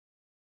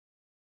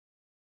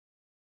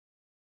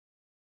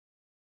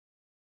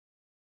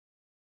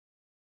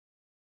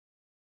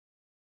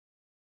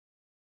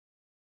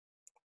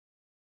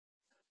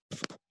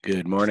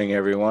Good morning,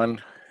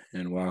 everyone,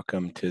 and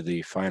welcome to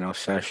the final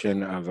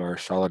session of our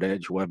Solid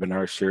Edge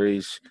webinar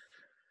series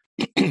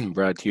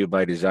brought to you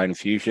by Design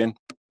Fusion.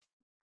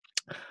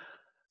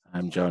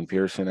 I'm John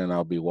Pearson, and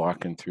I'll be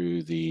walking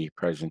through the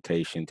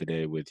presentation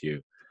today with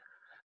you.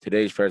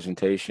 Today's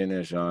presentation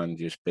is on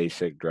just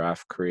basic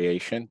draft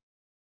creation.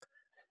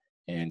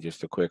 And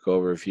just a quick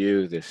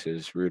overview, this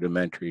is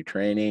rudimentary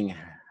training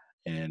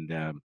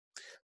and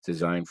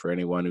designed for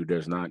anyone who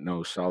does not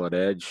know Solid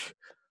Edge,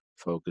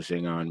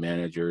 focusing on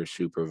managers,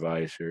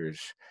 supervisors,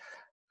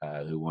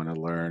 who want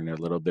to learn a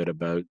little bit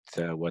about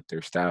what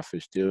their staff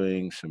is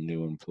doing, some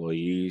new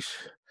employees,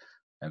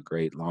 a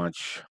great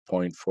launch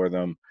point for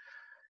them.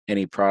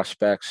 Any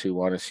prospects who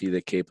want to see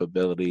the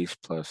capabilities,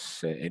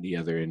 plus any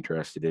other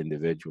interested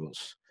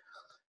individuals.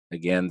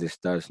 Again, this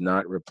does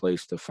not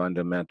replace the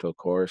fundamental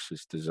course.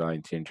 It's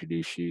designed to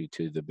introduce you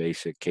to the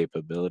basic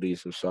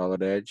capabilities of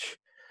Solid Edge.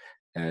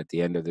 At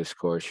the end of this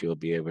course, you'll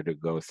be able to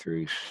go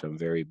through some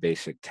very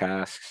basic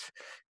tasks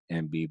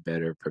and be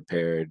better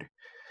prepared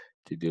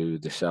to do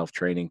the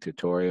self-training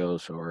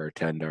tutorials or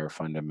attend our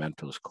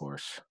fundamentals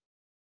course.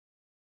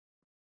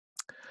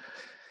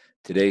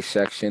 Today's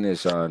section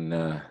is on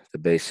the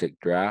basic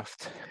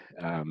draft.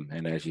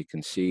 And as you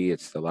can see,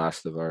 it's the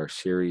last of our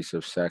series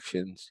of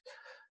sessions,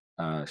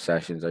 I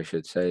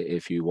should say.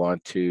 If you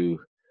want to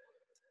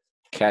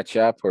catch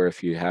up or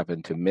if you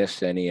happen to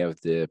miss any of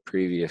the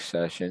previous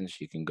sessions,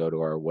 you can go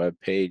to our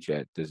webpage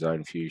at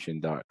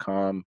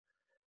designfusion.com,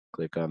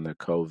 click on the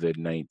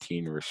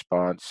COVID-19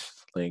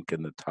 response link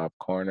in the top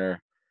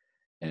corner,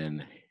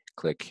 and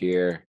click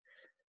here,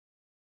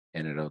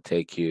 and it'll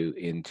take you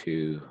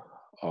into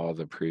all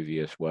the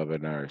previous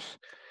webinars.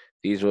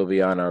 These will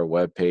be on our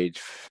webpage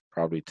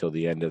probably till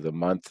the end of the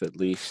month at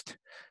least,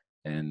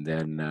 and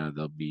then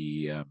they'll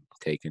be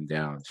taken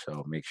down.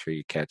 So make sure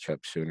you catch up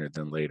sooner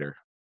than later.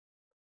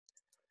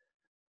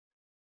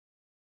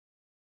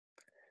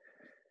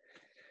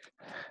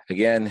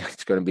 Again,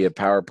 it's going to be a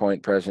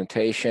PowerPoint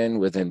presentation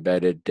with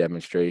embedded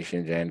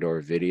demonstrations and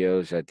or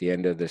videos. At the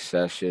end of the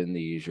session,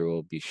 the user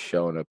will be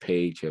shown a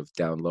page of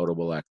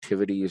downloadable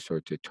activities or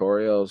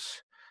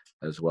tutorials,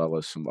 as well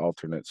as some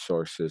alternate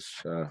sources,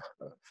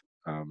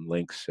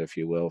 links, if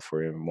you will,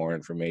 for more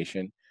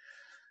information.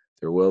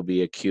 There will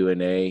be a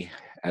Q&A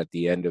at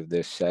the end of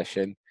this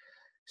session,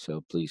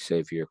 so please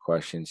save your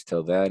questions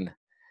till then.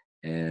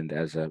 And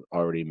as I've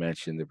already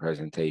mentioned, the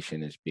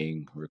presentation is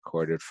being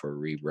recorded for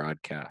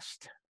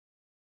rebroadcast.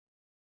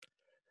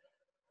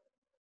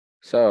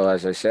 So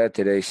as I said,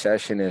 today's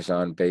session is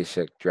on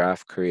basic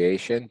draft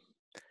creation.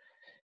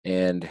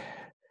 And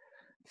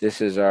this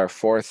is our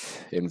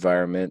fourth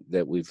environment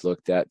that we've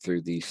looked at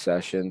through these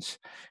sessions.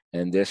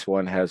 And this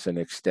one has an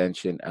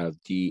extension of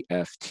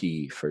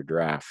DFT for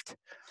draft.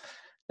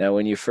 Now,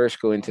 when you first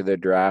go into the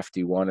draft,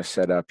 you want to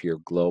set up your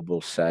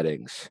global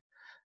settings.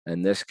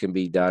 And this can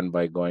be done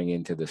by going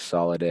into the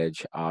Solid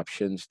Edge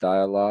options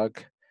dialog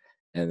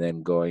and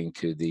then going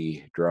to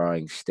the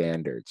drawing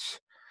standards.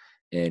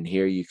 And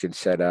here you can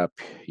set up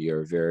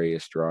your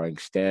various drawing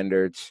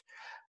standards.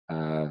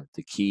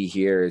 The key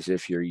here is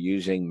if you're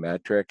using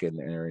metric and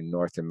are in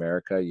North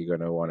America, you're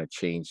going to want to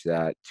change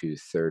that to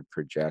third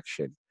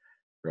projection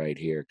right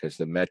here, because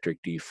the metric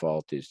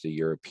default is the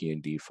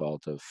European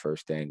default of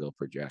first angle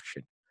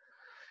projection.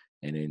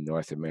 And in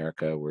North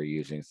America, we're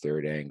using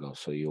third angle.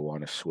 So you'll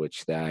want to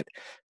switch that,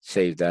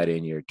 save that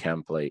in your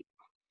template.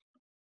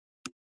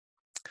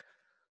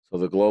 So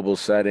the global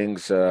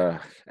settings,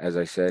 as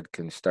I said,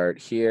 can start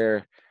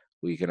here.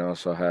 We can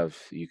also have,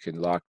 you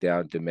can lock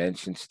down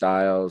dimension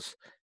styles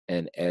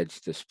and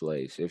edge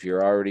displays. If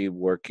you're already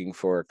working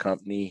for a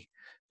company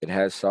that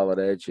has Solid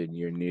Edge and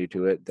you're new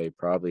to it, they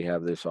probably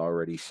have this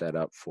already set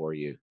up for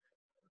you.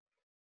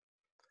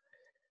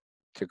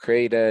 To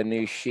create a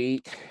new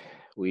sheet,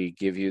 we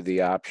give you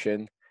the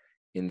option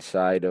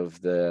inside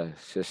of the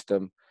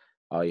system.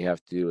 All you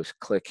have to do is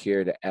click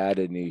here to add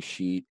a new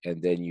sheet,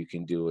 and then you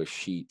can do a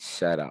sheet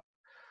setup.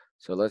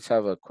 So let's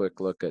have a quick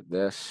look at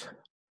this.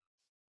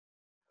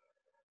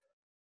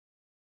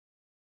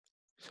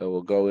 So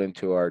we'll go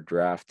into our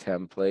draft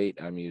template.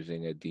 I'm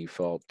using a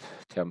default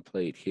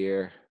template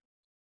here.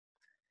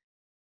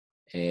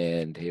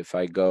 And if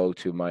I go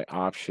to my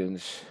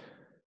options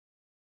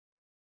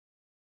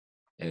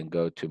and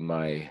go to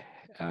my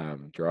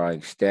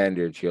drawing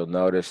standards, you'll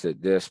notice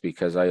that this,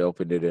 because I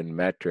opened it in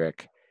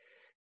metric,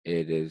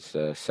 it is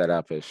set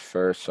up as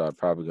first. So I'm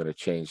probably going to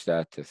change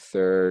that to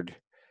third.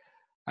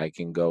 I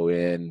can go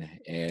in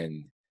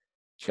and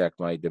check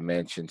my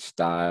dimension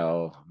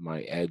style,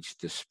 my edge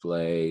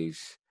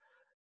displays,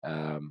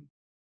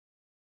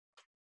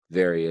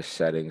 various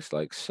settings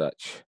like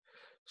such.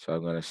 So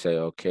I'm going to say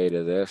okay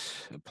to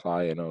this,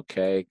 apply and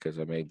okay, because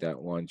I made that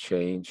one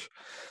change.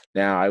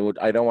 Now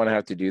I don't want to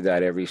have to do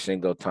that every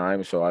single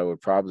time, so I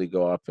would probably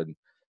go up and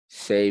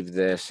save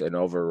this and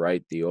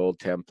overwrite the old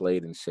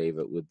template and save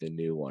it with the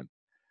new one.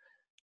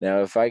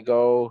 Now if I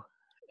go,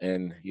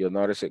 and you'll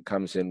notice it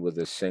comes in with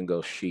a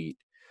single sheet.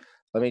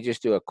 Let me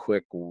just do a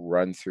quick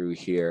run through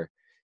here.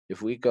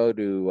 If we go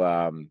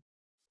to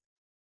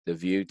the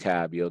View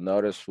tab, you'll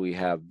notice we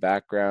have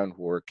background,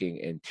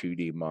 working, and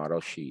 2D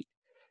model sheet.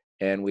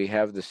 And we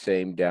have the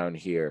same down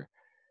here,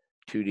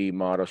 2D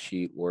model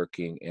sheet,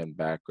 working, and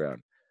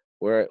background.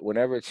 Where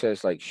whenever it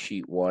says like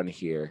sheet 1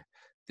 here,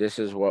 this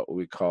is what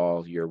we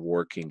call your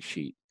working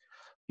sheet.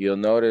 You'll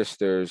notice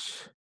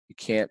you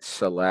can't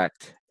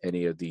select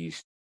any of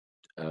these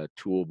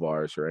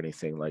toolbars or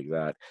anything like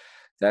that.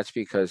 That's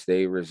because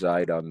they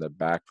reside on the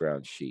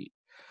background sheet.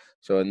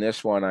 So in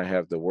this one, I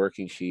have the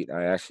working sheet.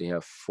 I actually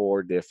have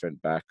 4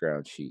 different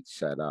background sheets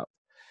set up.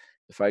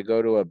 If I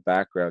go to a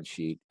background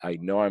sheet, I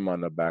know I'm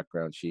on the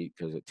background sheet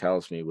because it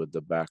tells me with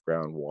the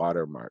background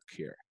watermark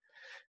here.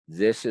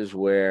 This is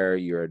where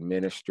your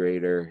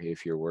administrator,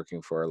 if you're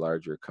working for a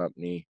larger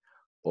company,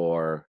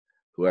 or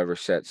whoever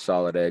sets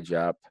Solid Edge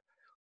up,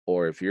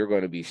 or if you're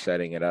going to be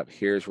setting it up,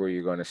 here's where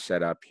you're going to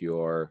set up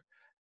your,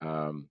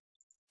 what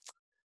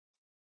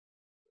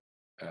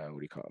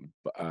do you call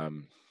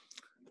them?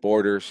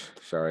 Borders.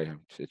 Sorry,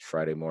 it's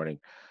Friday morning.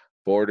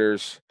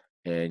 Borders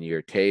and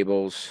your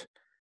tables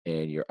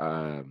and your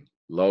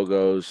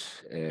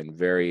logos and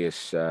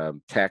various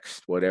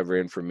text, whatever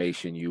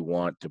information you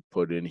want to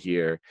put in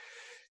here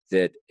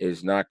that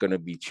is not going to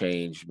be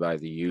changed by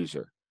the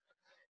user.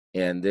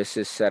 And this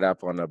is set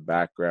up on a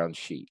background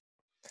sheet.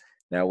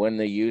 Now, when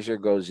the user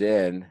goes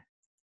in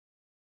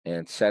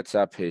and sets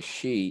up his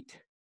sheet,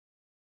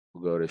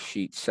 we'll go to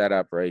sheet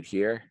setup right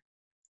here.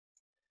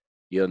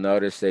 You'll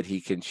notice that he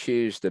can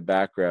choose the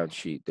background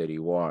sheet that he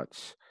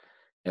wants.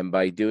 And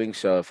by doing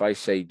so, if I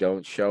say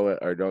don't show it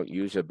or don't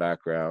use a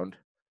background,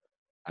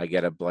 I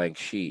get a blank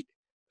sheet.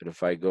 But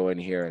if I go in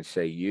here and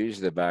say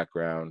use the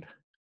background,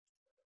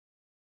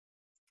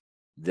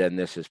 then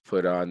this is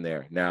put on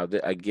there. Now,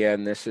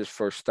 again, this is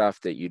for stuff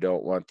that you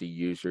don't want the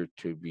user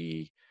to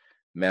be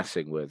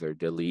messing with or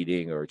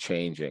deleting or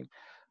changing.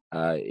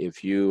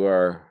 If you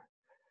are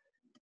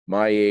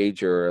my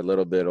age or a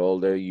little bit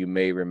older, you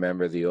may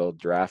remember the old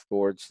draft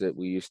boards that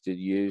we used to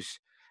use.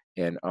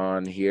 And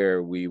on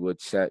here, we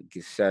would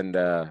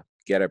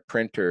get a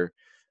printer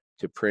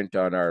to print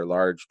on our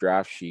large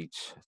draft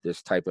sheets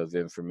this type of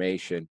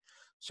information,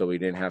 so we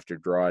didn't have to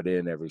draw it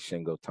in every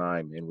single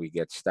time. And we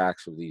get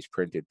stacks of these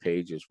printed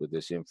pages with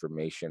this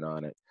information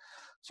on it.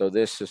 So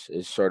this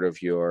is sort of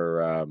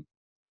your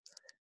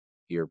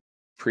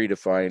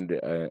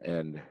predefined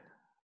and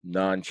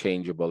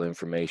non-changeable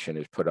information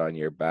is put on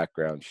your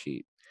background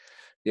sheet.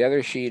 The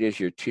other sheet is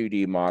your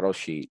 2D model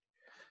sheet.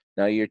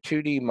 Now, your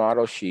 2D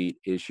model sheet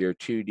is your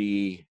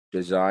 2D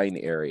design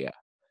area.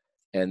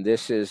 And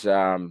this is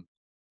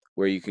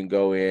where you can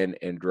go in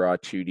and draw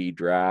 2D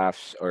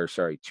drafts, or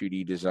sorry,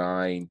 2D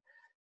design.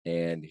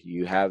 And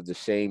you have the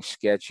same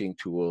sketching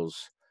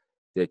tools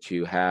that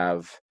you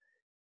have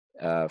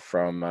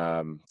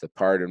from the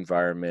part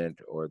environment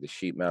or the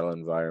sheet metal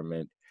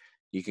environment.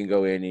 You can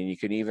go in and you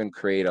can even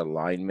create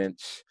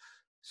alignments.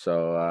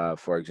 So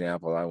for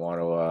example, I want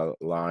to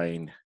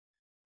align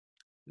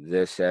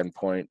this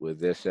endpoint with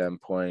this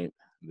endpoint,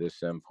 this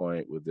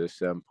endpoint with this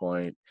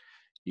endpoint.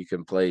 You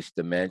can place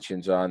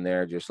dimensions on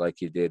there just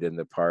like you did in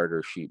the part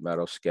or sheet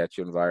metal sketch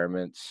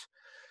environments.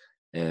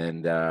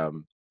 And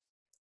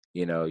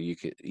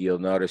you'll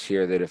notice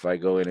here that if I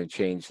go in and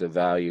change the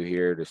value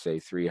here to say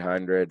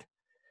 300,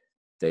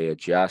 they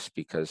adjust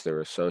because they're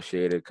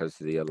associated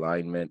because of the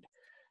alignment.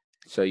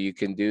 So you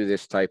can do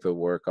this type of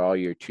work, all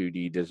your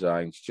 2D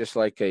designs, just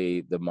like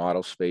the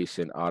model space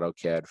in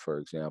AutoCAD, for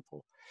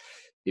example.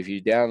 If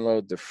you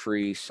download the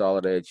free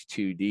Solid Edge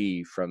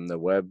 2D from the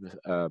web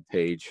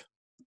page,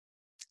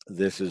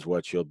 this is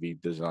what you'll be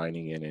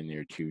designing in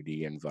your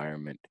 2D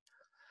environment.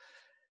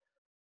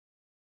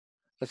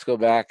 Let's go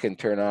back and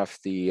turn off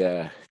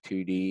the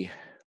 2D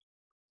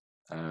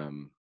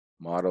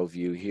model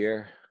view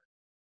here.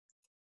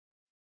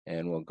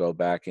 And we'll go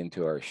back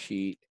into our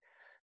sheet.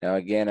 Now,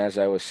 again, as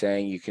I was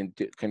saying, you can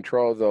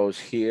control those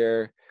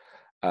here.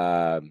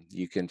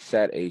 You can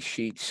set a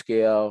sheet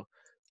scale.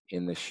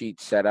 In the sheet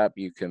setup,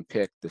 you can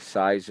pick the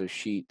size of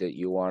sheet that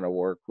you want to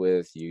work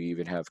with. You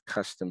even have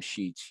custom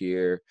sheets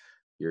here,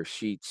 your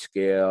sheet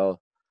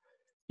scale.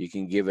 You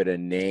can give it a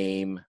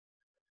name.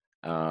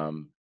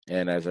 And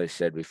as I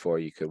said before,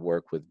 you could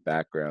work with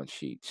background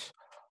sheets.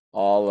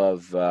 All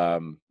of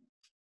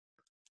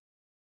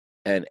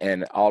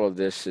and all of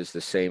this is the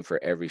same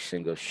for every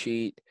single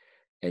sheet.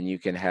 And you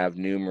can have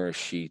numerous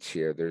sheets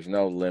here. There's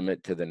no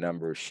limit to the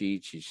number of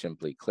sheets. You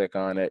simply click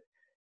on it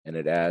and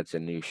it adds a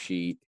new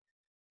sheet,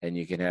 and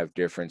you can have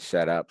different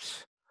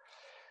setups.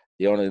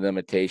 The only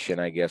limitation,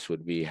 I guess,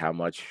 would be how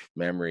much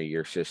memory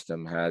your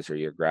system has or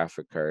your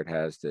graphic card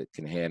has that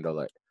can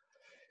handle it.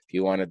 If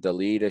you want to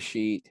delete a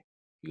sheet,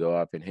 you go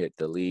up and hit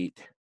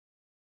delete.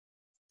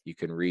 You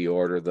can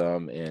reorder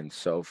them and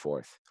so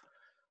forth.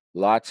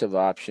 Lots of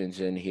options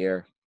in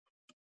here,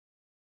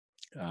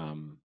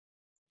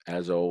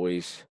 as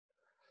always.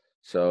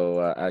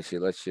 So actually,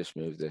 let's just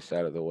move this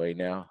out of the way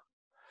now.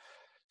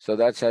 So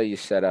that's how you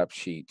set up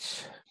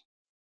sheets.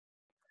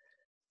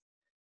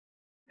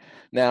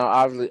 Now,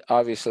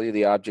 obviously,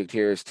 the object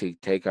here is to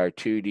take our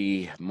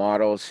 2D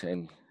models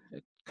and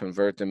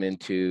convert them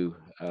into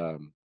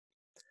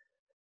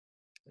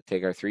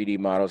take our 3D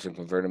models and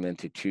convert them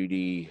into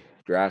 2D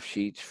draft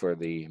sheets for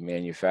the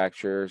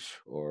manufacturers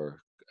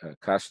or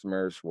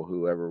customers, or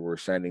whoever we're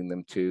sending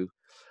them to.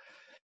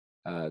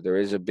 There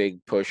is a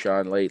big push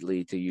on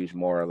lately to use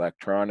more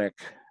electronic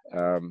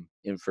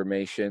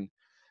information.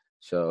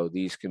 So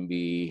these can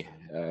be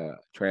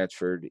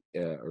transferred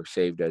or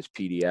saved as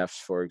PDFs,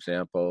 for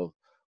example,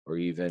 or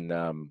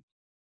even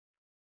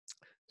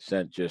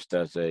sent just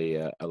as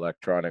a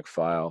electronic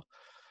file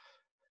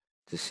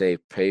to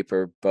save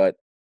paper. But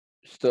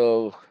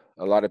still,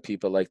 a lot of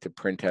people like to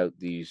print out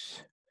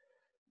these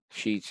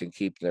sheets and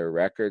keep their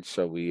records,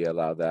 so we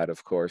allow that,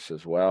 of course,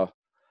 as well.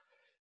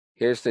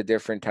 Here's the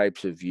different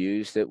types of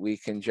views that we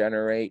can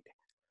generate.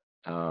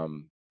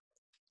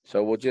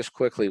 So we'll just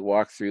quickly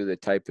walk through the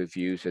type of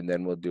views and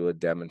then we'll do a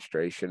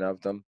demonstration of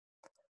them.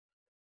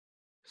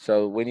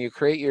 So when you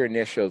create your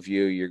initial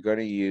view, you're going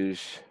to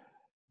use,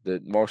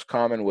 the most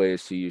common way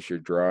is to use your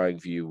drawing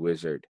view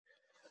wizard.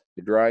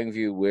 The drawing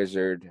view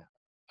wizard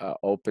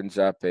opens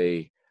up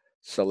a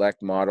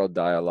select model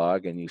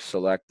dialog, and you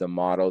select the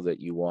model that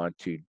you want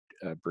to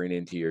bring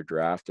into your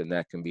draft, and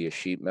that can be a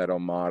sheet metal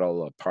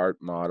model, a part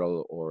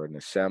model, or an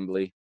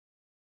assembly.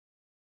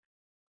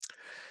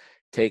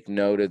 Take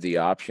note of the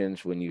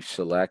options when you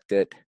select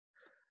it.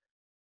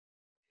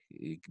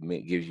 It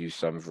gives you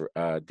some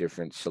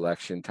different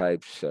selection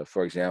types.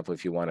 For example,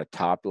 if you want a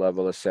top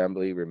level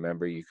assembly,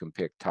 remember you can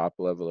pick top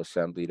level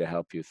assembly to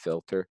help you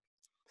filter.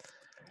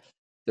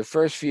 The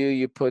first view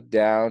you put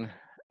down,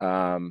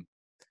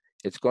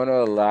 it's going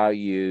to allow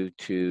you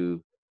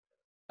to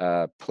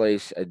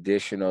place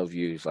additional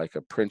views, like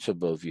a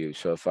principal view.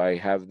 So if I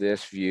have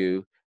this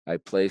view, I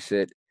place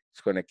it,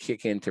 it's going to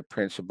kick into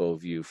principal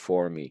view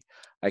for me.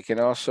 I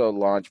can also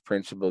launch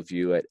principal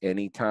view at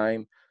any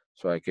time,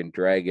 so I can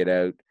drag it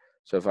out.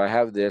 So if I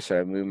have this,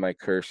 I move my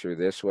cursor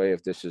this way.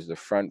 If this is the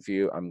front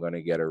view, I'm going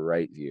to get a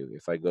right view.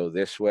 If I go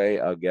this way,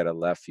 I'll get a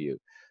left view.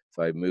 If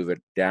I move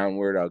it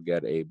downward, I'll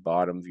get a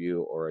bottom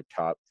view or a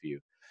top view.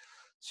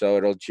 So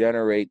it'll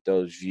generate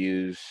those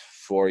views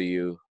for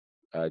you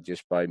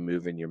just by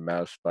moving your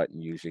mouse button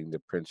using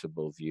the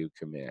principal view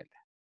command.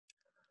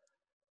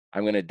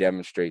 I'm going to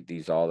demonstrate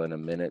these all in a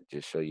minute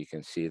just so you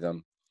can see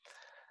them.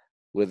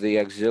 With the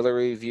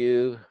auxiliary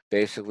view,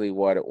 basically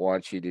what it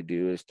wants you to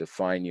do is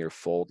define your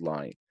fold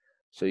line.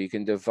 So you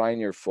can define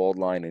your fold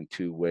line in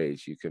two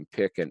ways. You can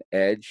pick an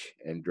edge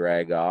and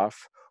drag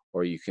off,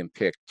 or you can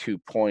pick 2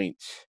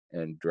 points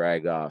and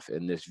drag off,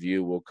 and this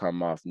view will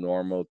come off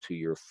normal to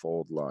your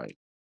fold line.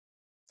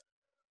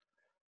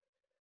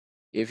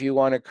 If you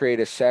want to create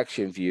a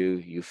section view,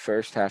 you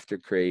first have to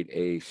create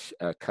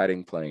a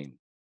cutting plane.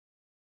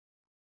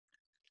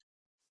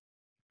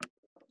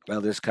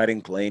 Now, this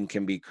cutting plane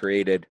can be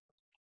created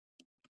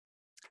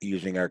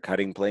using our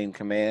cutting plane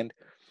command.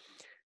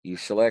 You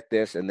select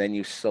this, and then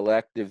you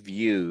select the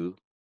view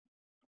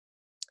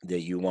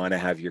that you want to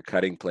have your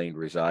cutting plane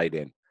reside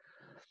in.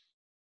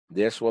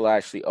 This will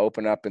actually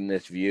open up in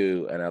this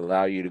view and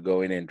allow you to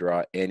go in and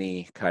draw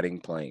any cutting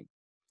plane.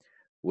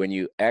 When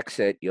you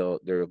exit,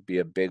 there will be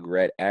a big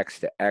red X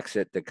to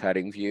exit the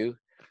cutting view,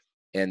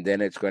 and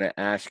then it's going to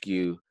ask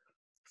you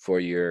for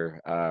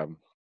your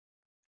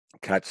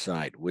cut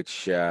side. Which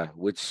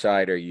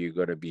side are you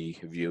going to be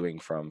viewing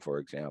from, for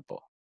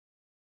example?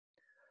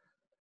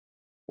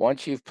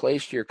 Once you've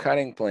placed your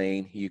cutting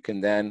plane, you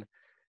can then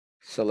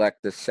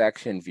select the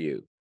section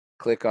view.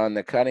 Click on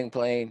the cutting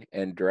plane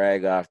and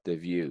drag off the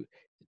view.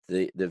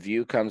 The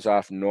view comes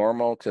off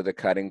normal to the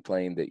cutting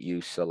plane that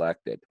you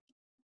selected.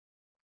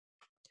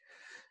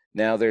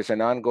 Now, there's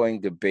an ongoing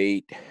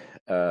debate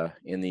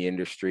in the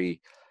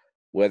industry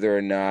whether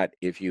or not,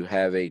 if you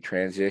have a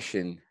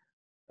transition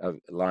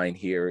line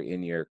here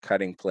in your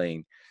cutting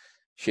plane,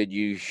 should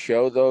you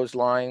show those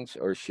lines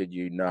or should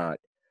you not?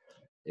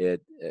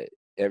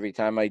 Every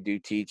time I do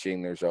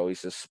teaching, there's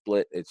always a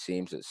split. It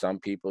seems that some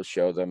people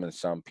show them and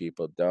some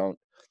people don't.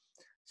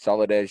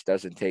 Solid Edge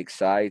doesn't take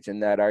sides in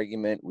that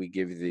argument. We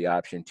give you the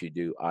option to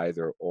do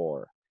either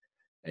or.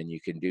 And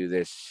you can do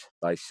this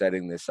by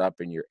setting this up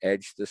in your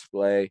edge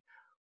display,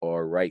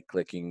 or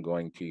right-clicking,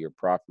 going to your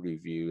property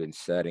view and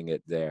setting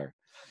it there.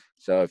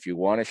 So if you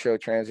want to show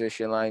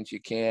transition lines,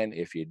 you can.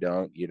 If you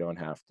don't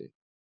have to.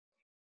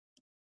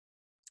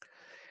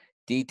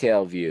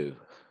 Detail view.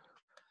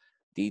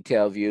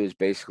 Detail view is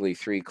basically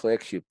 3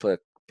 clicks. You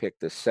pick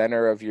the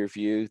center of your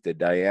view, the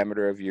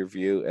diameter of your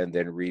view, and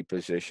then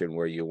reposition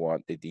where you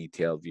want the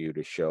detail view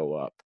to show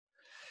up.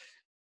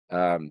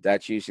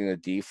 That's using the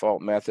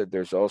default method.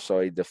 There's also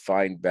a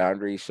defined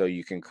boundary, so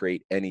you can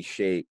create any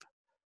shape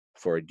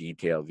for a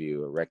detail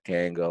view, a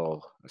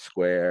rectangle, a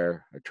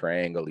square, a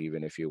triangle,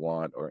 even if you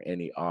want, or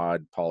any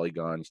odd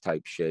polygons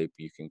type shape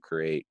you can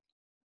create.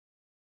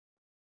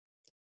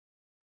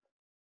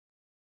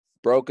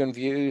 Broken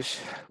views,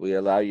 we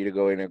allow you to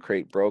go in and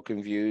create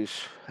broken views.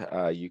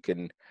 You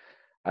can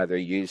either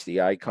use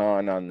the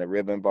icon on the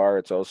ribbon bar.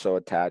 It's also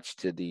attached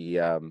to the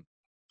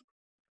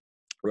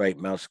right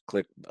mouse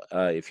click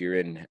if you're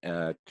in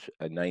a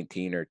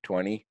 19 or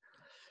 20.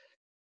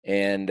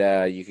 And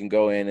you can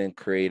go in and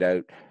create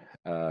out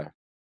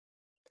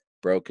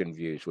broken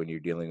views when you're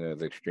dealing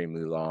with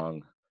extremely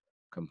long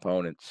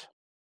components.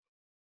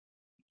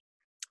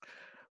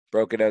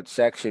 Broken out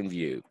section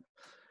view.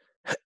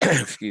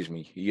 Excuse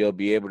me. You'll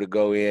be able to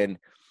go in,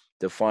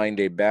 define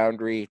a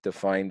boundary,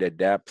 define a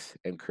depth,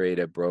 and create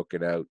a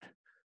broken out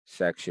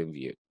section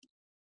view.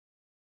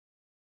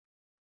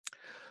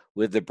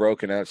 With the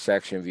broken out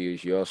section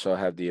views, you also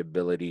have the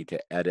ability to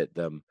edit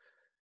them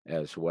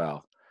as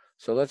well.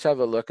 So let's have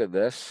a look at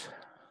this.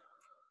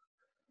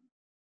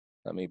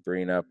 Let me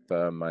bring up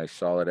my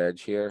Solid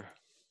Edge here.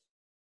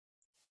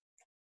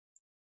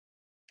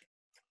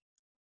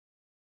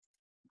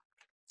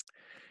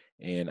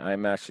 And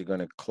I'm actually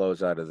going to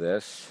close out of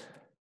this.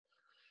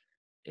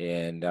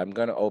 And I'm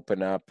going to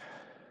open up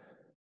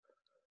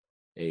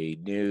a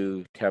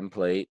new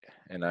template.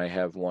 And I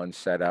have one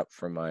set up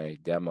for my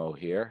demo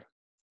here.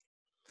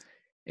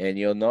 And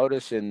you'll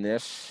notice in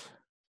this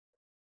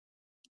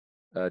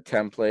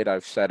template,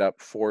 I've set up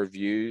 4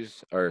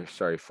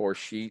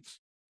 sheets.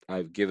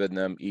 I've given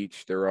them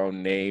each their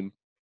own name,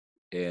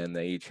 and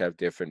they each have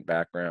different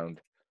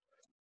background,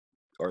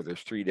 or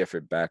there's 3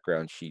 different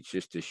background sheets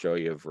just to show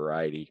you a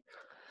variety.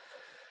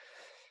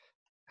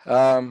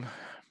 So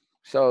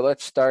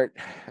let's start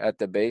at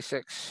the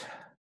basics.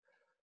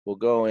 We'll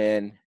go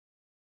in,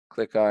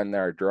 click on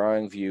our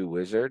drawing view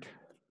wizard,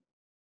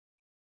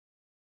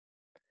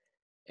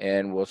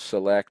 and we'll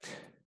select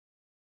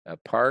a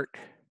part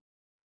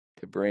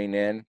to bring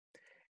in.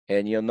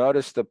 And you'll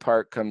notice the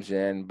part comes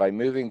in by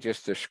moving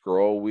just the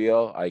scroll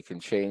wheel. I can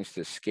change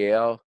the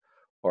scale,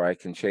 or I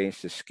can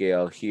change the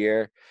scale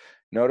here.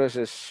 Notice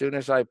as soon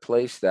as I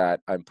place that,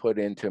 I'm put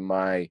into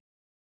my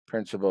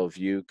principal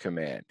view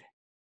command.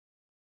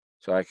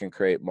 So I can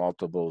create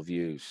multiple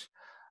views.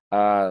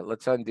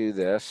 Let's undo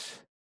this.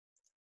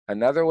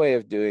 Another way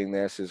of doing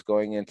this is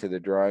going into the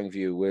drawing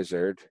view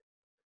wizard,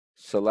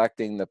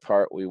 selecting the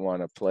part we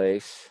want to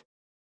place,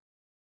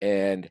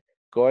 and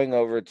going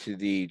over to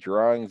the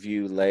drawing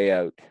view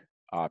layout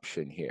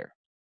option here.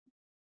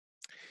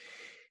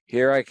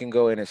 Here I can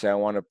go in and say I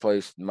want to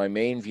place, my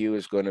main view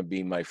is going to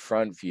be my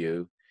front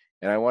view,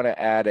 and I want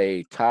to add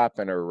a top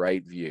and a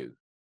right view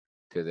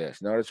to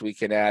this. Notice we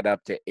can add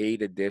up to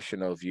 8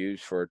 additional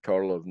views for a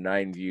total of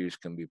 9 views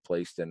can be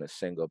placed in a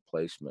single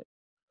placement.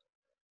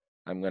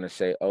 I'm going to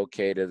say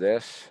OK to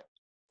this,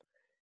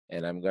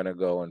 and I'm going to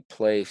go and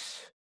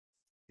place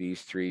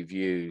these 3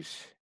 views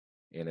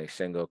in a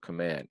single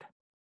command.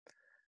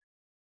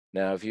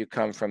 Now, if you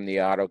come from the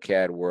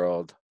AutoCAD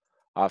world,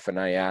 often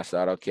I ask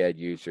AutoCAD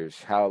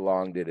users, how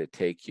long would it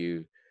take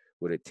you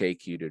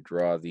to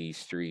draw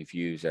these 3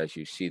 views as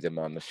you see them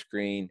on the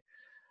screen?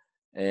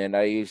 And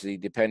I usually,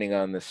 depending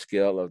on the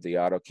skill of the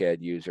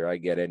AutoCAD user, I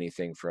get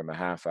anything from a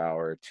half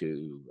hour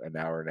to an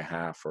hour and a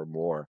half or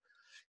more.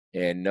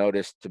 And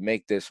notice to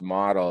make this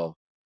model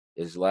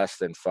is less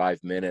than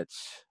 5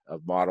 minutes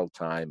of model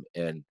time,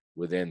 and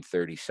within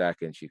 30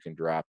 seconds you can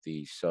drop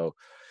these. So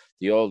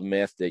the old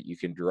myth that you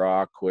can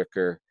draw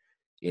quicker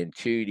in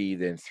 2D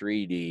than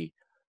 3D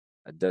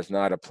does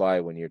not apply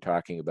when you're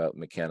talking about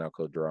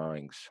mechanical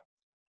drawings.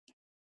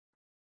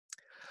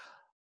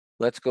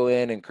 Let's go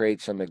in and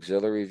create some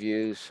auxiliary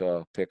views. So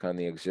I'll pick on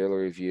the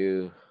auxiliary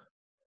view.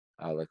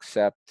 I'll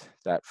accept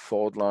that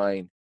fold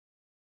line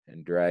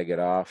and drag it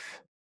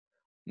off.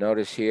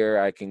 Notice here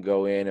I can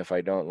go in, if I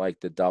don't like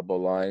the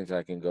double lines,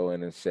 I can go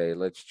in and say,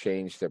 let's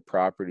change the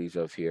properties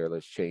of here.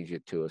 Let's change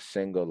it to a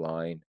single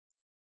line.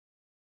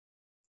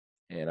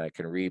 And I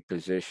can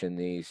reposition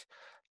these.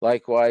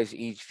 Likewise,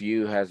 each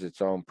view has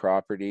its own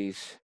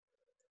properties.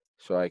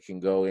 So I can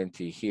go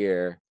into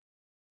here,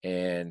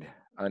 and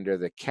under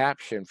the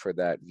caption for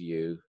that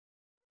view,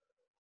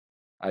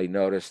 I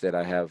notice that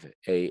I have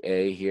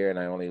AA here, and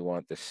I only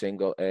want the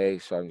single A.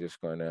 So I'm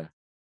just going to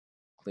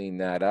clean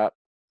that up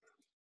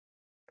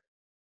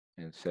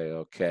and say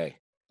OK.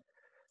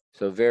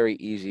 So very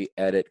easy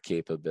edit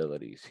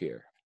capabilities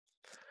here.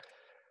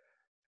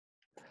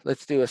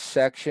 Let's do a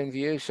section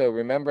view. So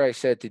remember I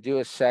said to do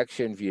a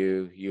section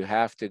view, you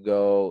have to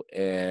go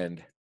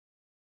and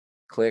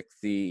click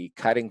the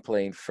cutting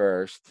plane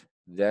first,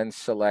 then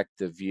select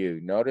the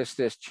view. Notice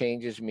this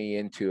changes me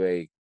into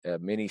a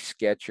mini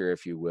sketcher,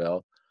 if you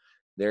will.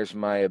 There's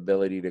my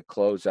ability to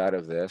close out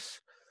of this.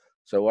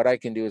 So what I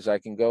can do is I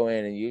can go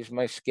in and use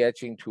my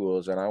sketching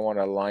tools, and I want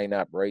to line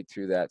up right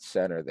through that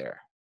center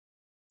there.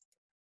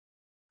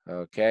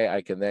 Okay,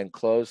 I can then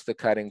close the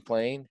cutting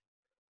plane.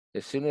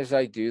 As soon as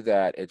I do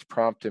that, it's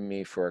prompting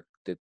me for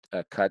the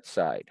cut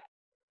side.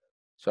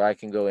 So I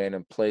can go in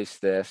and place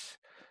this.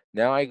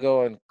 Now I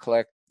go and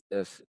click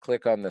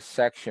on the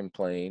section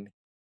plane.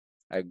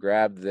 I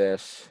grab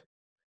this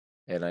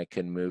and I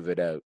can move it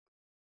out.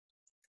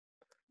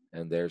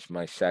 And there's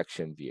my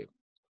section view.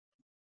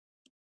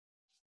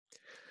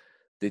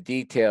 The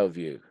detail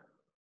view.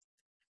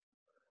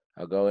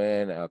 I'll go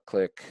in, I'll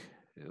click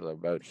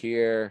about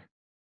here,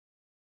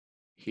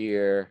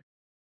 here,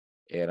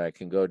 and I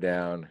can go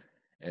down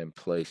and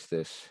place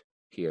this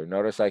here.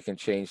 Notice I can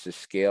change the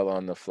scale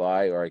on the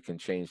fly, or I can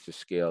change the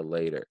scale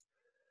later.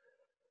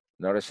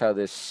 Notice how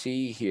this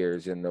C here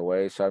is in the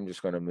way, so I'm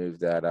just going to move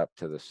that up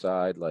to the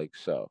side like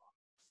so.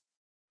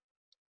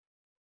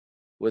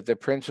 With the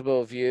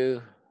principal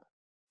view,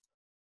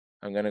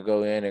 I'm going to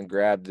go in and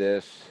grab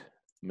this,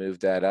 move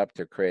that up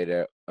to create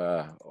a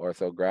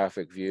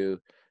orthographic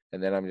view,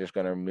 and then I'm just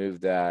going to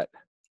move that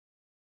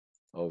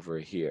over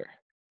here.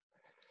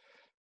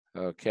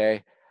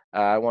 Okay,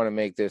 I want to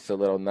make this a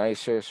little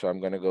nicer, so I'm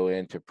going to go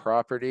into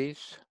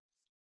properties,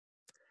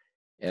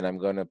 and I'm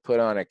going to put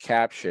on a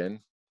caption,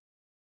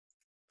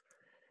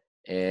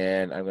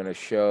 and I'm going to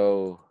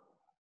show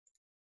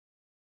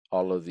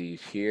all of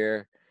these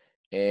here.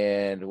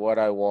 And what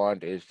I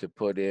want is to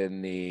put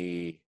in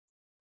the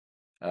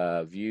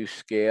view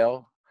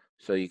scale.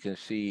 So you can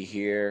see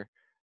here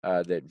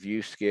that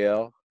view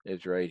scale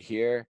is right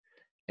here.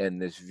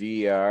 And this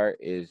VR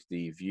is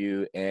the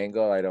view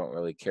angle. I don't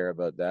really care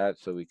about that,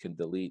 so we can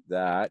delete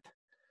that.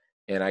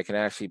 And I can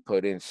actually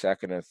put in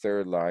second and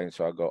third line.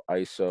 So I'll go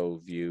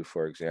ISO view,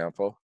 for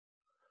example.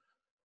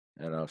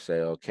 And I'll say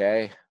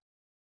OK.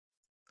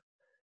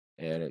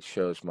 And it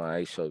shows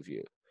my ISO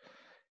view.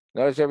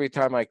 Notice every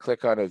time I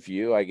click on a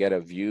view, I get a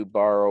view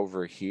bar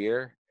over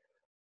here.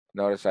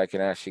 Notice I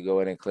can actually go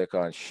in and click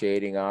on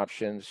shading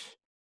options,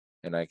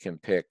 and I can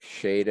pick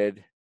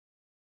shaded.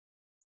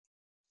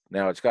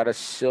 Now it's got a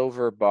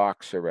silver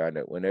box around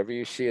it. Whenever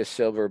you see a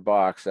silver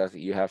box,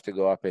 you have to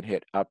go up and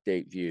hit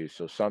update view.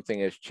 So something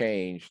has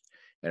changed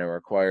and it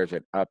requires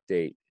an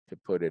update to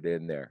put it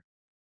in there.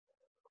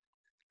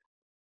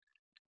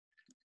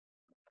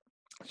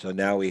 So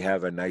now we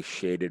have a nice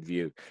shaded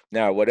view.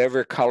 Now,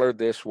 whatever color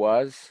this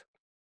was,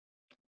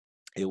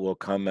 it will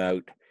come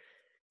out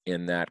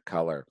in that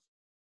color.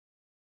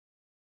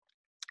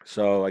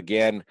 So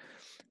again,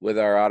 with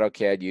our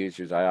AutoCAD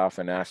users, I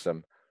often ask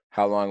them,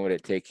 how long would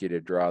it take you to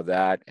draw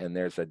that? And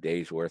there's a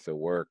day's worth of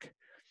work.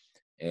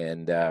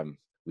 And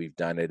we've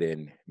done it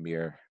in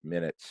mere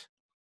minutes.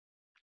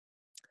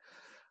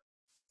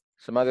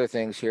 Some other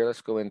things here. Let's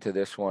go into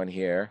this one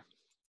here.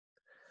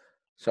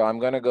 So I'm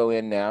going to go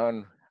in now,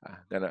 and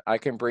I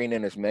can bring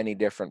in as many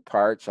different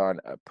parts on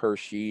a per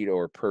sheet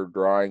or per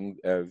drawing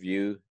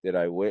view that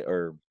I wish,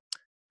 or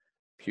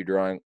few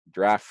drawing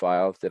draft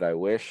files that I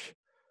wish.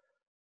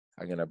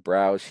 I'm going to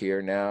browse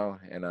here now,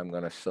 and I'm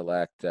going to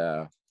select.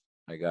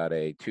 I got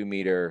a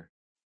 2-meter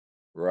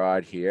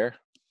rod here.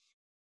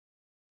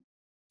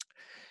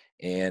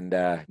 And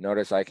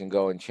notice I can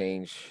go and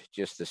change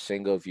just the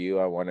single view.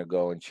 I want to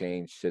go and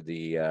change to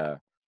the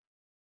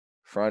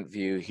front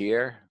view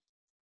here,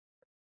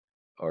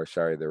 or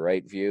sorry, the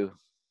right view.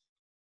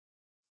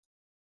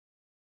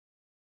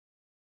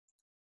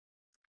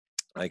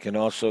 I can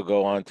also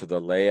go on to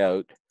the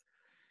layout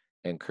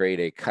and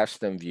create a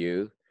custom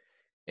view.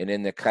 And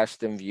in the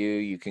custom view,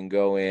 you can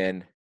go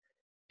in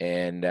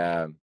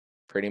and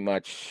pretty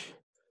much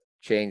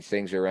change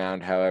things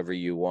around however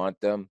you want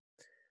them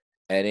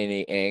at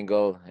any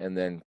angle, and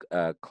then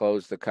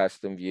close the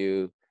custom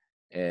view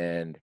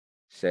and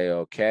say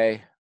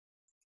OK.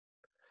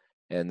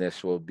 And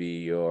this will be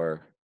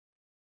your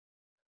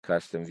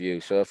custom view.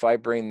 So if I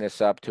bring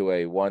this up to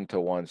a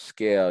 1-to-1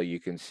 scale, you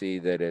can see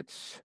that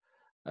it's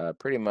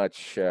pretty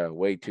much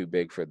way too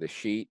big for the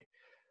sheet.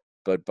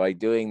 But by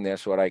doing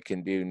this, what I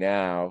can do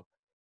now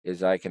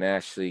is I can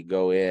actually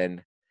go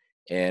in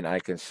and I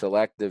can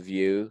select the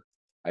view.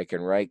 I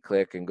can right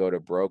click and go to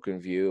broken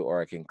view,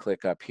 or I can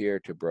click up here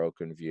to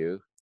broken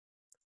view.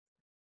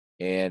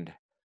 And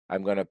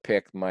I'm going to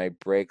pick my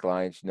break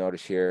lines.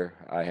 Notice here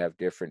I have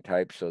different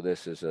types. So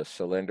this is a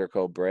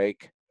cylindrical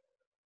break.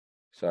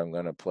 So I'm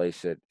going to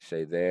place it,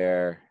 say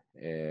there,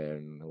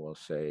 and we'll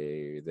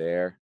say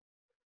there,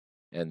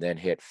 and then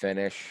hit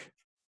finish.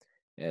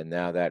 And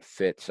now that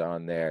fits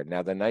on there.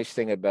 Now, the nice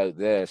thing about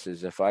this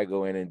is if I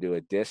go in and do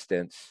a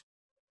distance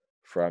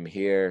from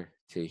here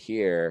to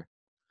here,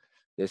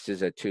 this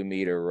is a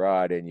 2-meter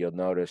rod, and you'll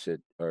notice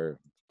it, or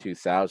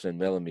 2,000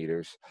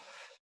 millimeters.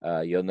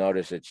 You'll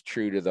notice it's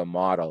true to the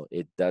model.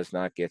 It does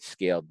not get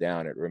scaled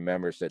down. It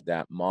remembers that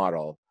that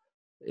model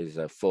is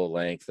a full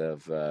length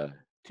of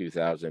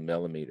 2,000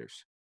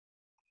 millimeters.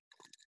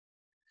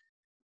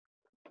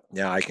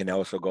 Now I can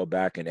also go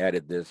back and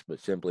edit this,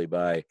 but simply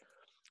by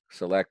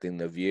selecting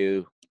the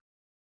view,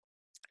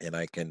 and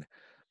I can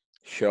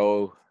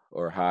show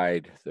or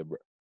hide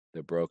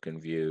the broken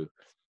view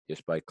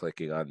just by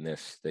clicking on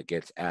this. That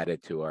gets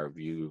added to our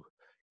view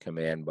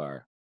command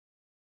bar.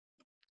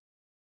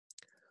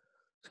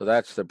 So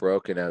that's the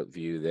broken out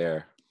view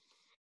there.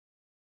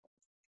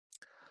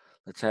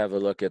 Let's have a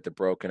look at the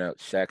broken out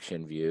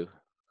section view.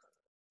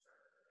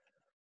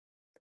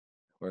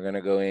 We're going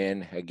to go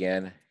in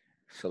again,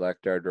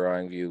 select our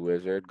drawing view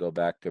wizard, go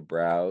back to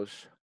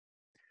browse.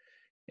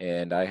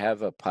 And I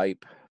have a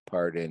pipe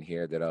part in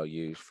here that I'll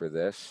use for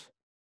this.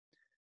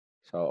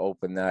 So I'll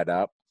open that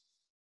up.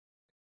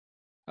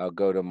 I'll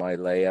go to my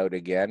layout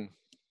again.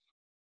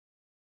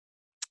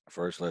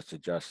 First, let's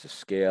adjust the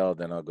scale.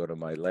 Then I'll go to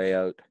my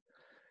layout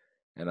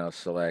and I'll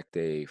select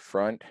a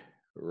front,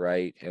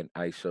 right, and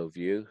ISO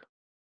view.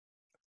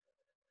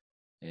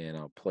 And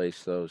I'll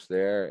place those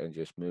there and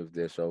just move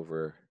this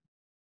over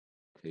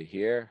to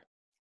here.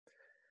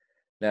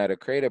 Now to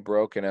create a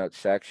broken out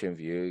section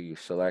view, you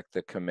select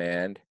the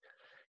command.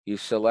 You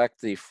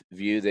select the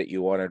view that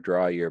you want to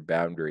draw your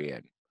boundary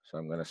in. So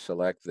I'm going to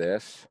select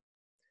this,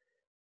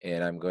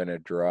 and I'm going to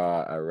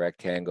draw a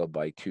rectangle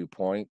by 2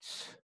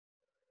 points,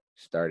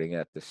 starting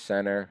at the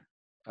center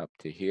up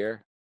to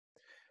here.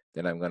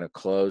 Then I'm going to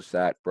close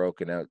that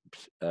broken out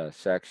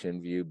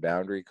section view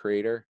boundary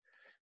creator,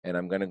 and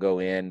I'm going to go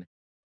in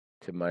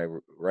to my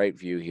right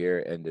view here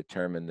and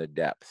determine the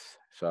depth.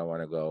 So I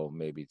want to go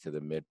maybe to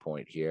the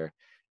midpoint here,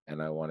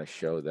 and I want to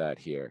show that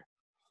here.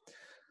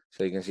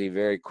 So you can see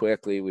very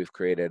quickly we've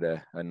created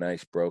a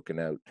nice broken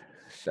out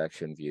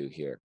section view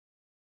here.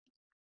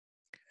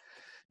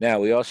 Now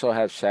we also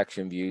have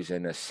section views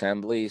in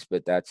assemblies,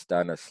 but that's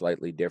done a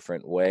slightly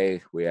different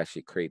way. We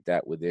actually create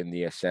that within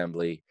the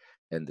assembly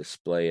and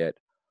display it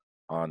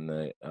on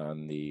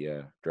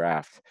the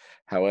draft.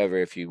 However,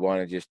 if you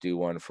want to just do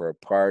one for a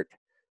part,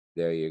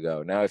 there you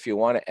go. Now, if you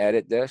want to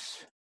edit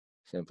this,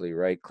 simply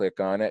right-click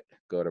on it,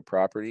 go to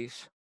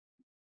Properties.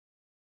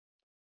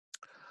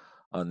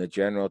 On the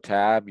General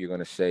tab, you're going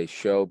to say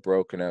Show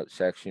Broken Out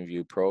Section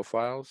View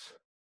Profiles.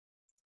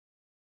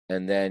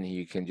 And then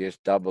you can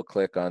just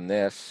double-click on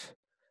this,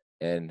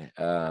 and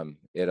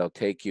it'll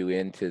take you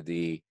into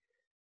the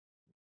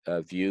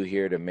view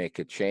here to make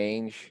a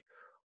change.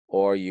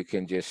 Or you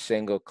can just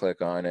single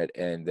click on it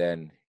and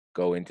then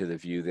go into the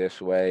view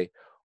this way,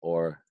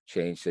 or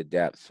change the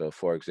depth. So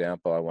for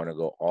example, I want to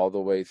go all the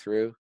way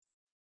through,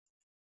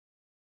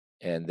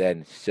 and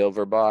then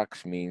silver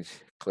box means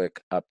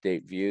click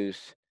update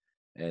views,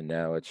 and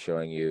now it's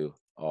showing you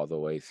all the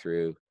way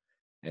through.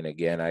 And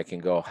again, I can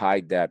go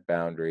hide that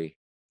boundary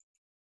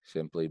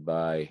simply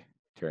by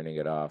turning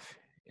it off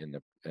in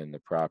the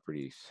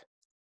properties.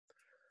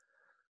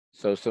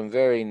 So some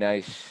very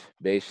nice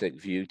basic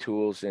view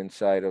tools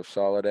inside of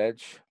Solid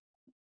Edge.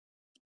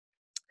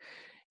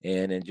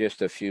 And in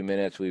just a few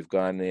minutes, we've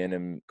gone in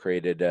and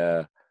created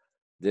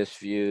this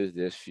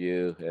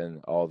view,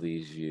 and all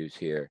these views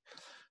here.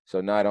 So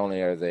not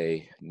only are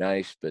they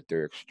nice, but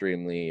they're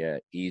extremely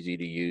easy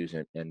to use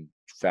and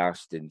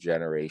fast in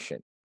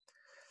generation.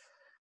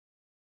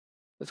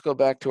 Let's go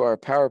back to our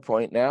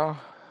PowerPoint now.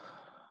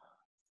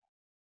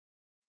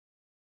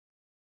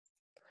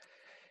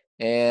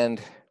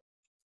 And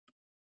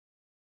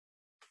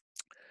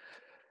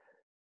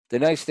the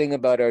nice thing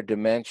about our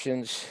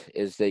dimensions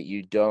is that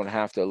you don't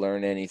have to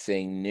learn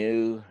anything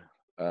new.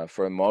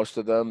 For most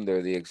of them,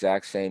 they're the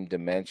exact same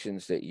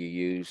dimensions that you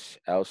use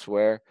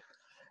elsewhere.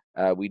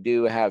 We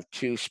do have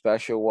two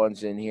special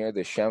ones in here,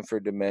 the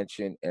chamfer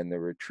dimension and the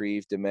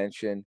retrieve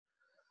dimension.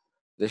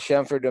 The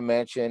chamfer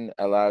dimension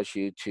allows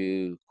you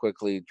to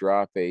quickly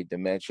drop a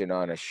dimension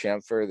on a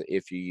chamfer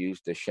if you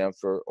use the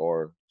chamfer,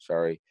 or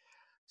sorry,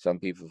 some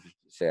people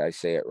say I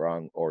say it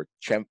wrong, or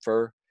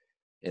chamfer.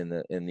 In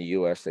the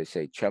US they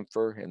say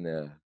chamfer, in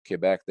the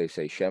Quebec they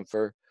say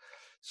chamfer.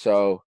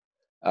 So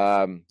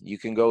you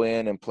can go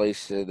in and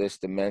place this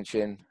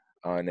dimension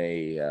on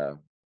a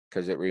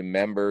because it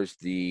remembers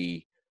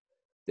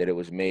that it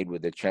was made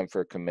with the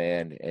chamfer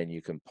command, and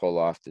you can pull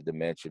off the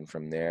dimension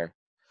from there.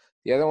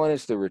 The other one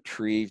is the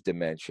retrieve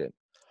dimension.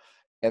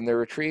 And the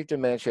retrieve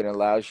dimension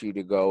allows you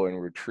to go and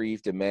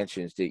retrieve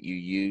dimensions that you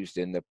used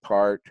in the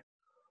part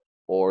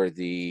or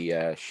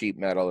the sheet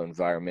metal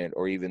environment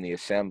or even the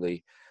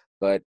assembly.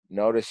 But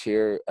notice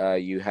here,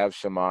 you have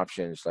some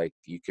options, like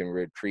you can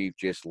retrieve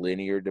just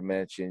linear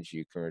dimensions,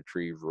 you can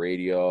retrieve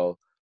radial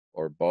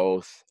or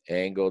both,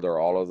 angled or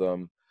all of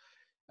them.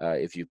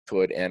 If you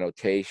put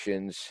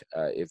annotations,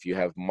 if you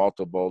have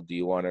multiple, do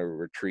you want to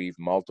retrieve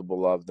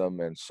multiple of them,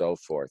 and so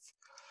forth.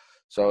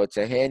 So it's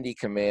a handy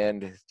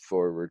command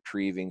for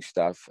retrieving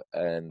stuff,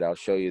 and I'll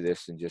show you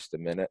this in just a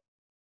minute.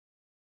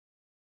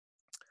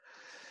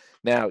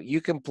 Now you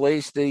can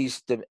place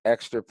these the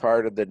extra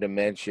part of the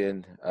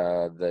dimension,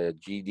 the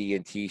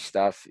GD&T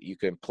stuff. You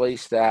can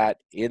place that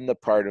in the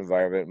part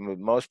environment.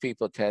 Most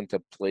people tend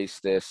to place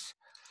this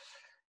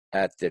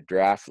at the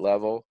draft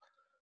level.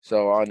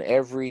 So on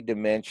every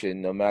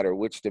dimension, no matter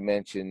which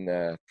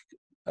dimension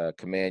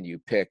command you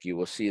pick, you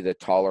will see the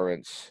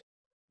tolerance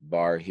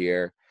bar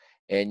here,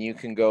 and you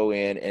can go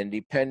in, and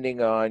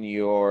depending on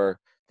your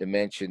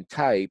dimension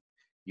type,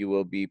 you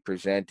will be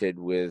presented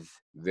with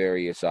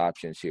various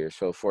options here.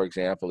 So for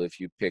example, if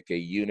you pick a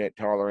unit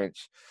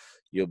tolerance,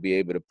 you'll be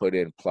able to put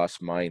in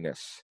plus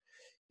minus.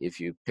 If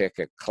you pick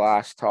a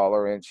class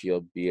tolerance,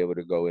 you'll be able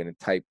to go in and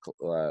type,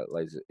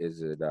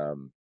 is it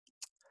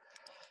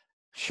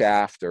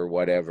shaft or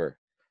whatever.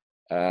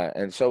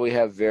 And so we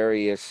have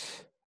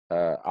various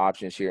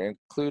options here,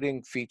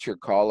 including feature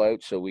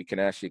callout. So we can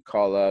actually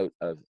call out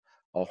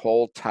a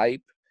hole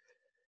type.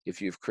 If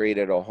you've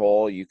created a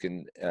hole, you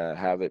can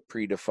have it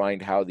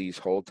predefined how these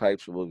hole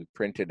types will be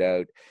printed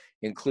out,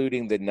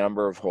 including the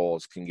number of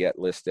holes can get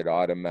listed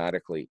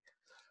automatically.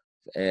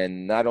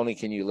 And not only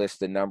can you list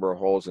the number of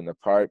holes in the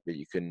part, but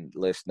you can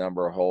list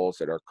number of holes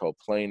that are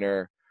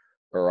coplanar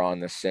or on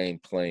the same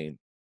plane.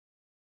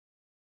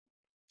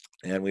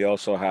 And we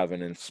also have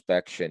an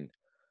inspection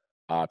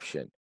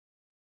option.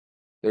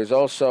 There's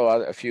also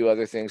a few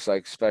other things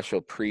like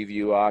special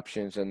preview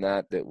options and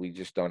that we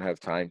just don't have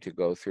time to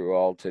go through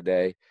all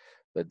today,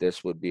 but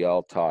this would be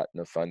all taught in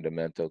the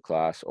fundamental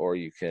class, or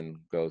you can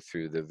go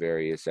through the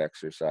various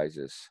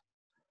exercises.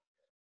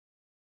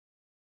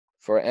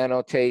 For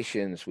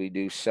annotations, we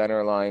do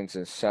center lines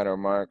and center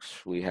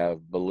marks. We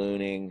have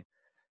ballooning,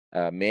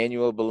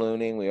 manual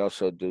ballooning. We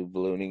also do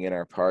ballooning in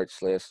our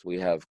parts list. We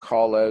have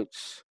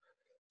callouts,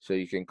 so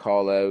you can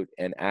call out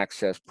and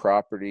access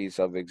properties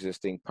of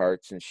existing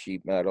parts and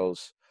sheet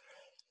metals.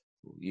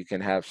 You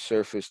can have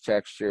surface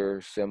texture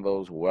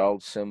symbols,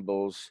 weld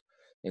symbols,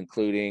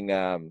 including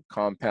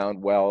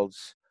compound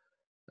welds.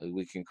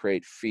 We can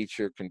create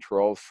feature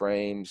control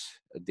frames,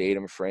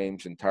 datum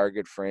frames, and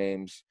target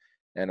frames,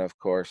 and of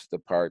course the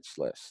parts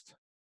list.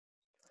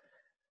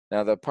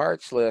 Now the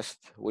parts list,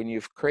 when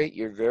you create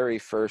your very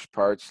first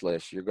parts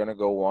list, you're going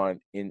to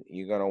want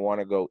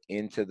to go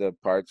into the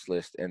parts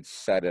list and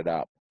set it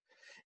up.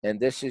 And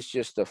this is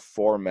just a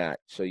format,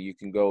 so you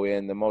can go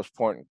in. The most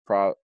important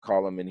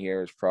column in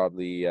here is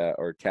probably,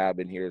 or tab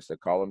in here is the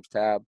columns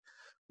tab,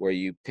 where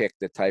you pick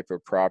the type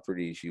of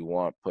properties you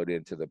want put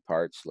into the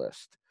parts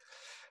list.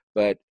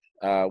 But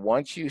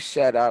once you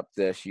set up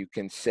this, you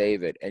can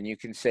save it, and you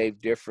can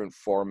save different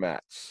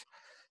formats.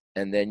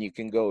 And then you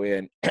can go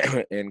in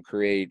and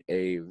create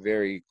a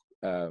very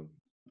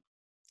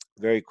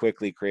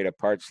quickly create a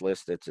parts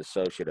list that's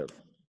associative.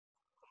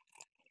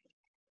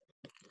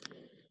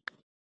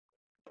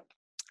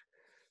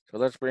 So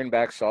let's bring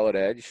back Solid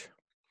Edge.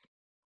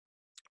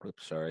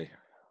 Oops, sorry.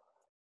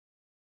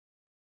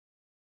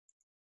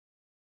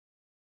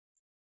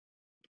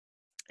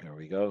 There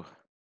we go.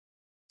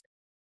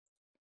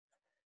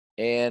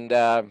 And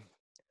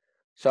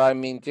so, I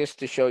mean, just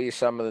to show you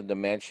some of the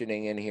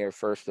dimensioning in here,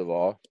 first of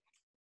all,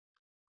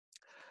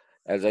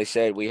 as I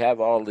said, we have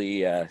all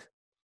the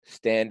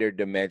standard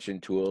dimension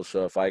tools.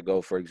 So if I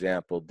go, for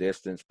example,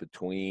 distance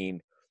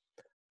between,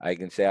 I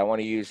can say I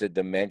want to use the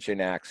dimension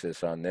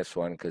axis on this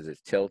one because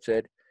it's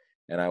tilted,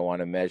 and I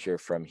want to measure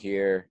from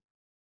here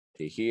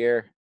to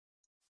here,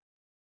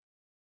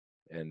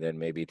 and then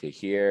maybe to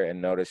here.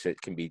 And notice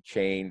it can be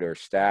chained or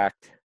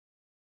stacked,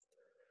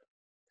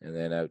 and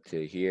then out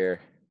to here.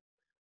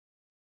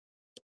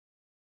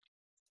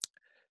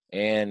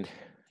 And,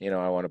 you know,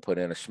 I want to put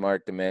in a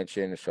smart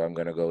dimension, so I'm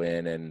going to go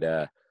in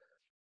and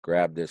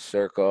grab this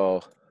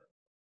circle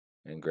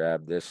and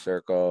grab this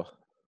circle.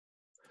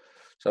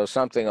 So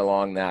something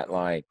along that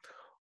line.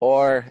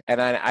 Or,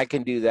 and I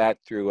can do that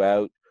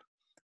throughout,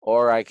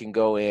 or I can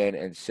go in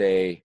and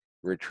say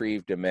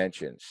retrieve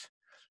dimensions.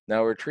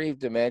 Now retrieve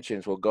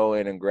dimensions will go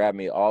in and grab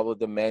me all the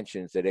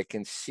dimensions that it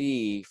can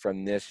see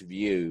from this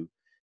view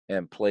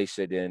and place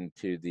it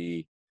into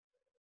the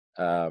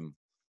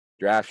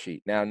draft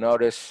sheet. Now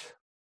notice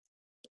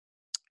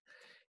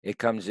it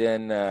comes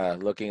in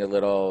looking a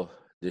little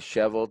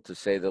disheveled, to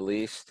say the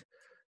least,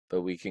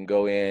 but we can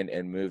go in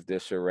and move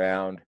this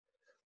around.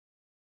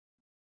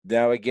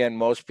 Now, again,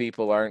 most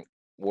people aren't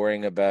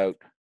worrying about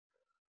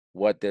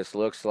what this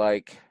looks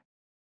like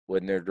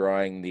when they're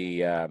drawing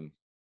the,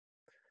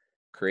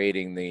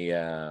 creating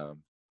the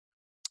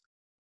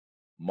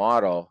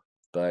model,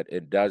 but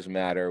it does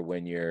matter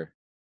when you're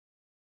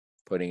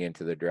putting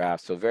into the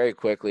draft. So very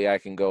quickly, I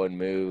can go and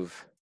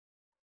move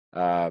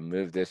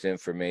this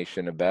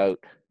information about.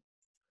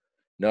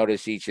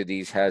 Notice each of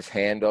these has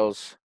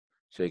handles,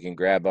 so you can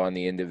grab on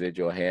the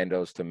individual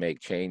handles to make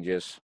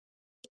changes.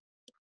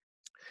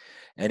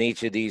 And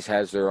each of these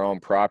has their own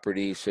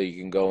properties, so you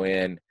can go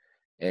in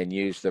and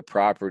use the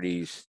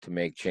properties to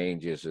make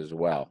changes as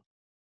well.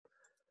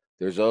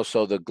 There's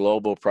also the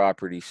global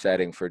property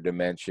setting for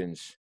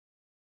dimensions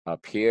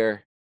up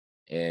here,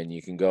 and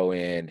you can go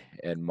in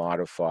and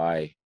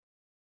modify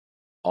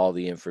all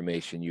the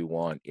information you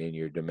want in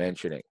your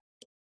dimensioning.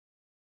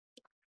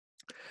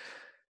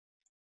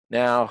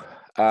 Now,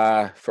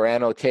 for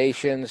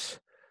annotations,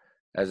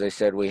 as I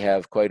said, we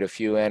have quite a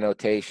few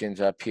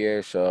annotations up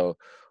here. So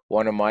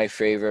one of my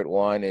favorite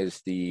one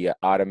is the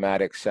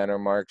automatic center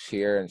marks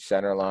here and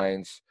center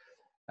lines.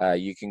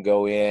 You can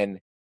go in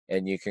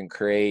and you can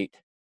create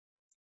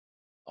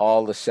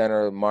all the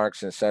center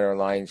marks and center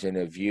lines in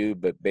a view,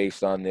 but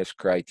based on this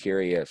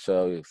criteria.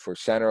 So for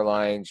center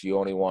lines, you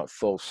only want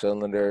full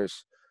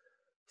cylinders.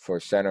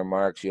 For center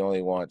marks, you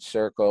only want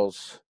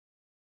circles.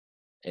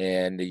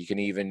 And you can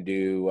even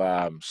do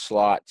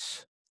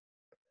slots.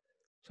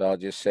 So I'll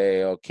just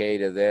say okay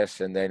to this,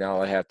 and then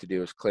all I have to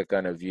do is click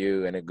on a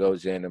view, and it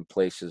goes in and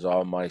places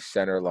all my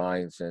center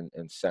lines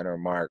and center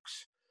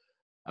marks.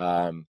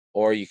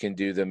 Or you can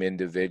do them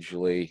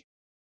individually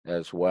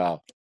as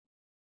well.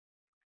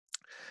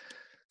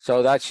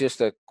 So that's just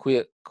a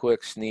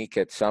quick sneak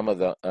at some of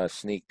the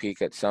sneak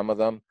peek at some of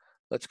them.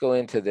 Let's go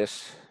into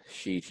this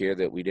sheet here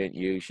that we didn't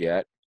use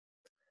yet,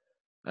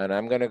 and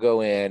I'm going to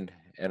go in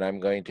and I'm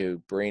going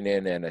to bring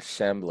in an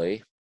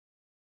assembly.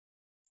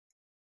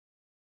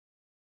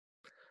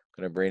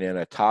 I'm going to bring in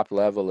a top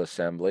level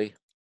assembly.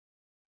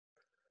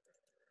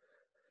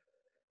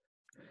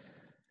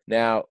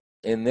 Now,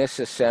 in this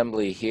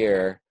assembly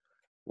here,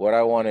 what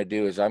I want to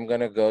do is I'm going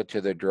to go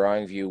to the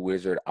drawing view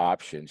wizard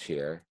options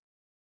here,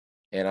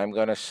 and I'm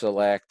going to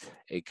select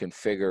a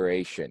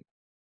configuration.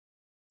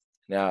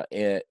 Now,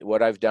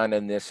 what I've done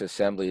in this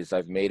assembly is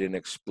I've made an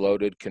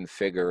exploded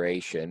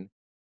configuration,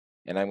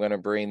 and I'm going to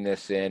bring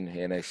this in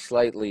a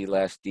slightly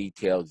less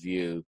detailed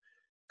view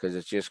because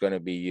it's just going to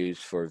be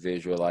used for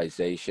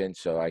visualization,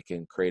 so I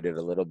can create it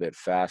a little bit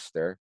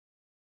faster.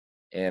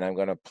 And I'm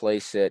going to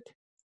place it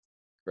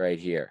right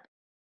here.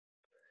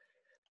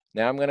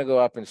 Now I'm going to go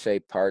up and say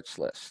parts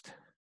list.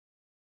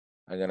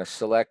 I'm going to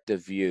select the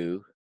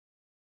view,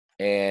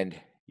 and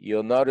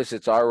you'll notice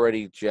it's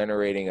already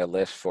generating a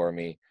list for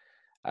me.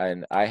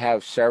 And I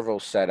have several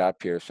set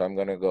up here, so I'm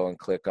going to go and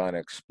click on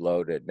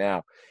exploded.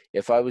 Now,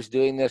 if I was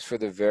doing this for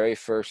the very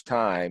first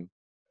time,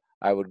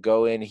 I would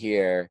go in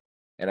here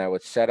and I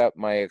would set up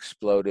my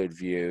exploded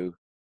view,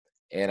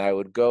 and I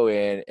would go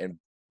in and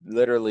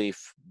literally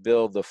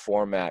build the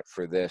format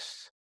for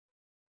this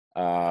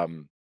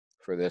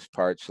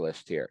parts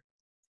list here.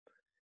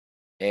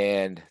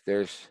 And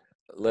there's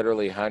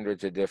literally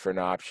hundreds of different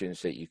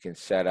options that you can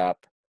set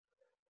up,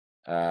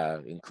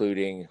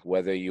 including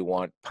whether you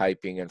want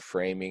piping and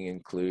framing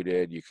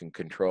included. You can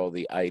control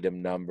the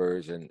item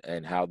numbers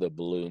and how the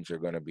balloons are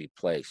going to be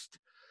placed.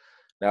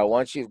 Now,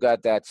 once you've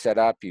got that set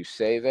up, you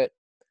save it,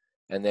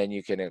 and then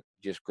you can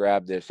just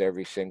grab this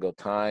every single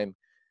time,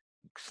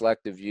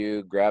 select the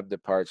view, grab the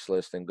parts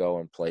list, and go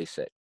and place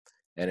it.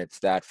 And it's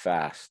that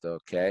fast,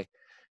 okay?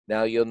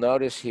 Now, you'll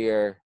notice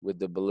here with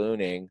the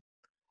ballooning,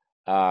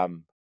 all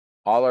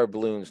our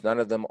balloons, none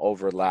of them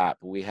overlap.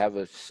 We have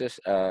a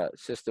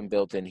system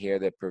built in here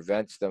that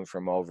prevents them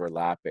from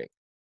overlapping,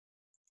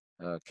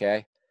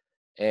 okay?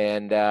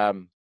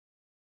 And,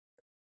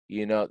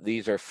 you know,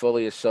 these are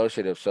fully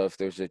associative, so if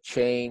there's a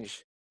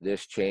change,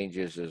 this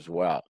changes as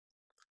well.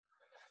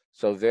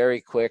 So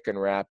very quick and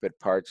rapid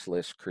parts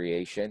list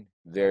creation,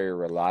 very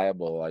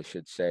reliable, I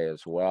should say,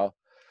 as well.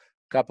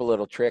 Couple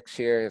little tricks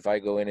here. If I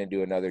go in and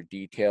do another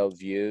detailed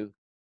view,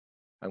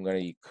 I'm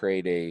going to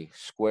create a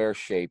square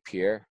shape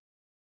here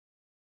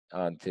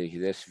onto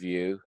this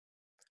view,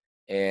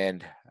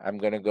 and I'm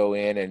going to go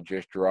in and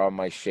just draw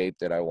my shape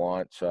that I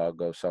want. So I'll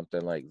go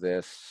something like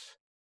this.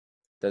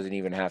 Doesn't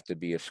even have to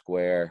be a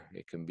square.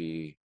 It can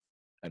be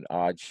an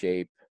odd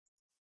shape,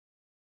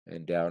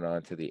 and down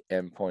onto the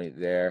end point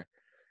there.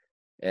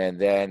 And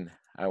then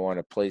I want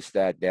to place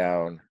that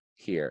down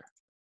here.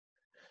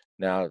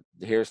 Now,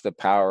 here's the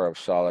power of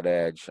Solid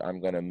Edge. I'm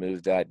going to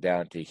move that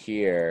down to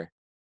here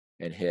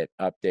and hit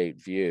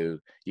Update View.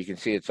 You can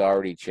see it's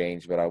already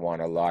changed, but I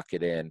want to lock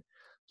it in.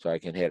 So I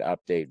can hit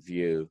Update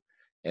View,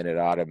 and it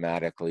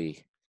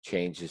automatically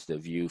changes the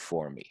view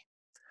for me.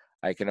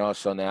 I can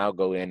also now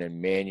go in and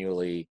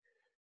manually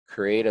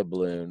create a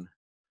balloon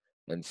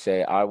and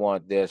say, I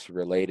want this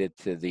related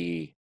to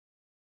the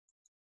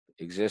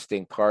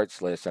existing parts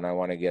list, and I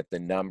want to get the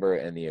number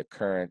and the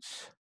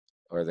occurrence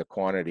or the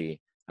quantity.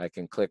 I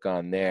can click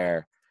on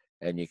there,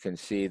 and you can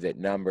see that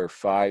number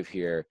 5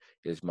 here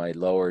is my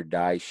lower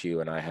die shoe,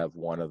 and I have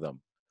one of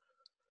them.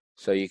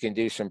 So you can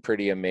do some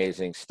pretty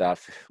amazing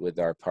stuff with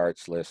our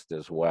parts list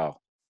as well.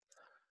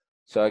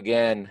 So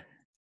again,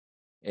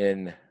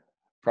 in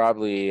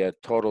probably a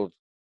total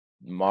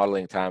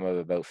modeling time of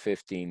about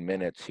 15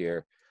 minutes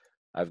here,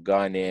 I've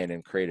gone in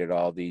and created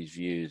all these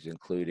views,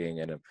 including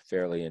a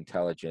fairly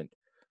intelligent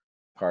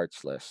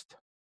parts list.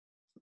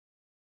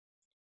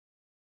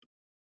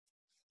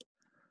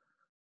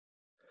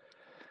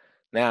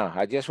 Now,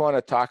 I just want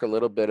to talk a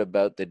little bit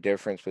about the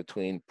difference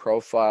between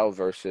profile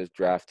versus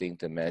drafting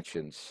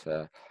dimensions.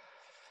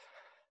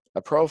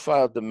 A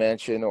profile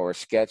dimension or a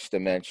sketch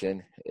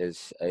dimension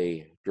is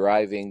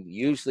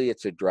usually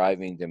it's a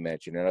driving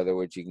dimension. In other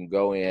words, you can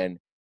go in,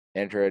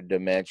 enter a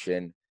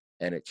dimension,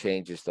 and it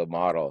changes the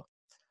model.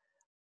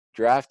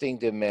 Drafting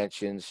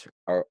dimensions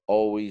are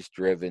always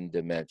driven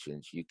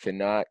dimensions. You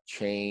cannot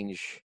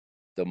change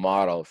the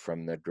model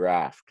from the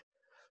draft.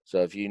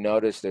 So if you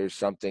notice there's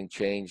something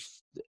changed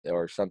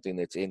or something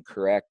that's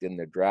incorrect in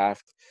the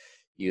draft,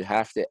 you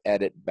have to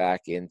edit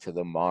back into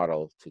the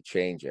model to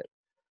change it.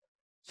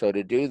 So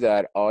to do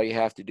that, all you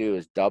have to do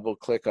is double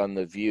click on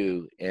the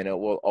view, and it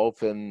will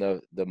open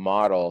the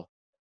model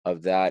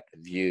of that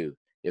view.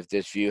 If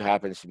this view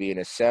happens to be an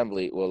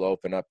assembly, it will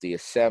open up the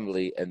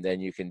assembly, and then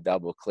you can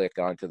double click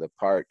onto the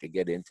part to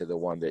get into the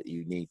one that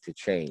you need to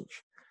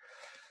change.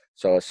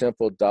 So a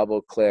simple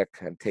double click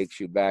and takes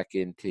you back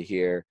into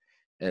here,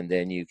 and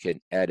then you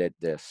can edit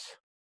this.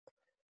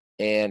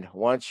 And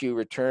once you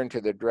return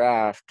to the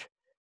draft,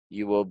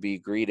 you will be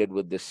greeted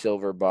with the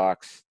silver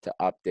box to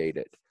update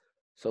it.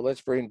 So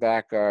let's bring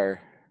back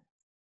our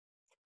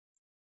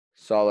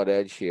Solid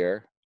Edge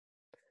here,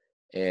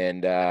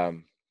 and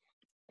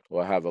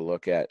we'll have a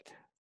look at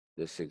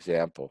this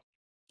example.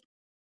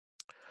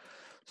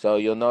 So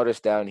you'll notice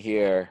down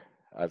here,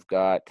 I've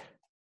got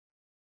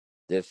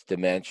this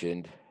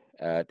dimensioned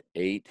at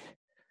 8.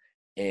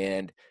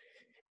 And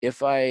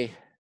if I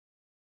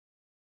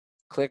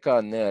click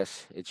on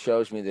this, it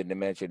shows me the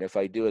dimension. If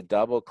I do a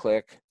double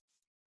click,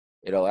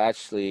 it'll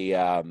actually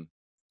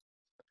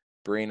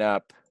bring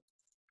up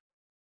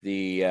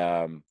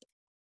the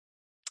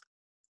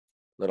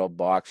little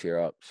box here.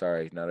 Oh,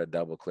 sorry, not a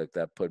double click.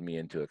 That put me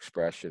into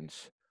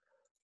expressions.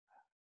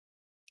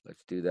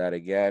 Let's do that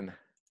again.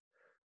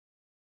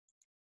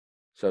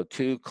 So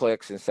 2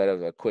 clicks instead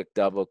of a quick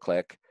double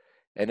click.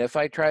 And if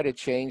I try to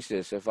change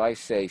this, if I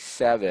say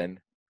 7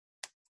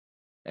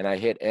 and I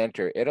hit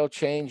enter, it'll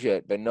change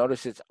it, but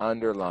notice it's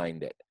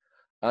underlined it.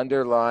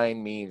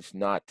 Underline means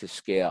not to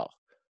scale,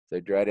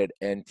 the dreaded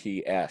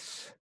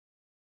NTS.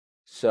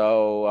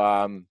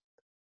 So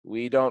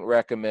we don't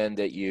recommend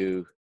that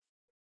you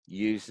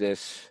use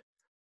this,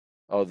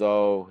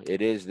 although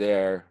it is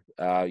there.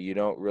 You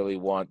don't really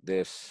want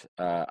this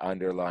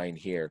underline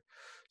here.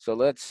 So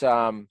let's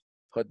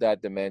put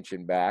that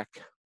dimension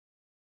back.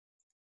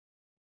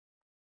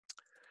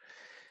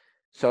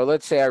 So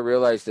let's say I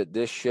realize that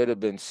this should have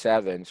been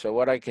 7. So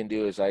what I can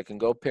do is I can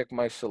go pick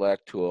my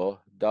select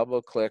tool,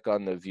 double click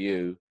on the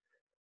view,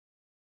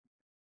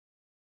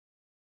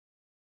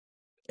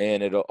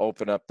 and it'll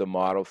open up the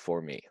model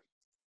for me.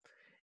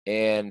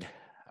 And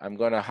I'm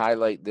going to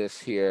highlight this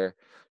here.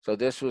 So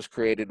this was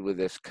created with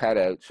this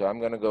cutout. So I'm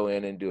going to go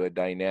in and do a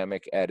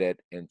dynamic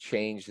edit and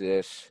change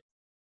this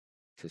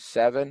to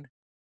 7.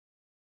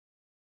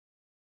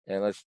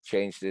 And let's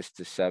change this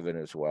to 7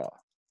 as well.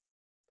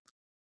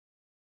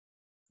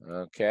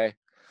 Okay.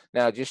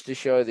 Now, just to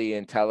show the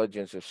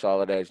intelligence of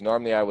Solid Edge,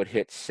 normally I would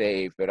hit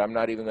save, but I'm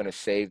not even going to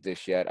save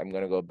this yet. I'm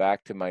going to go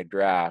back to my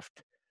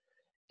draft,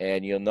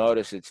 and you'll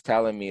notice it's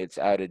telling me it's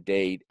out of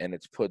date, and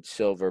it's put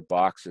silver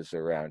boxes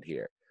around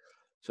here.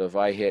 So if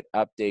I hit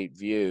update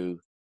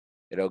view,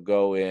 it'll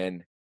go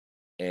in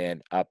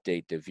and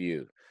update the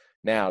view.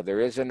 Now,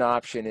 there is an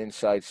option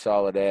inside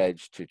Solid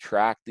Edge to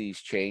track these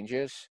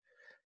changes.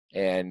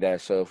 And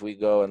so if we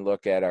go and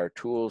look at our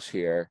tools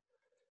here,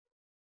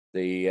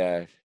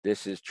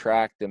 this is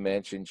track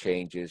dimension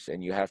changes,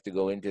 and you have to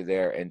go into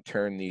there and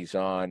turn these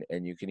on,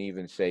 and you can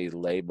even say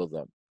label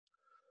them.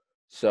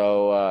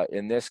 So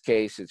in this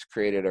case, it's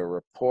created a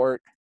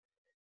report.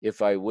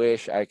 If I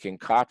wish, I can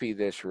copy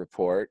this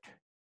report,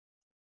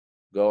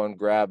 go and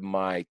grab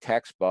my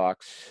text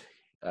box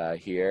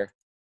here,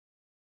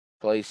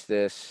 place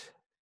this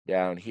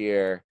down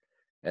here,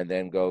 and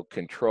then go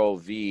Control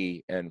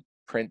V and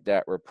print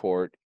that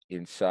report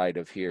inside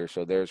of here.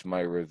 So there's my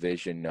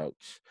revision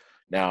notes.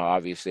 Now,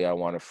 obviously, I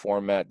want to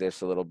format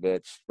this a little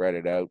bit, spread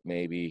it out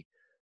maybe,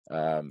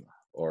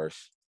 or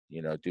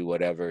do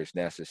whatever is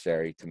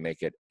necessary to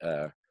make it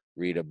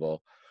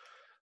readable.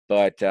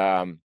 But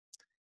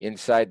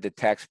inside the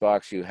text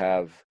box, you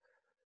have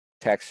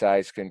text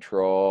size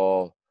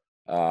control.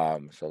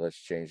 So let's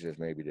change this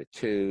maybe to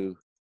 2.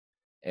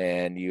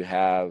 And you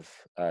have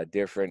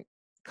different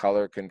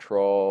color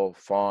control,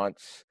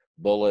 fonts,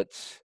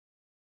 bullets,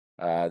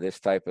 this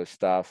type of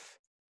stuff.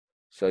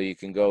 So you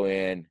can go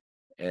in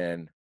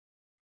and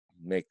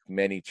make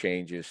many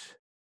changes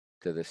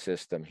to the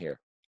system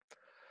here.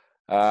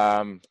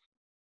 So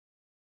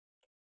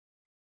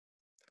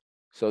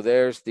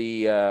there's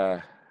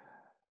the,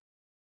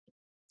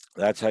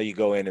 that's how you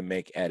go in and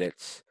make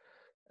edits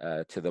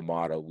to the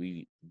model.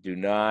 We do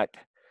not,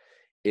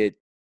 to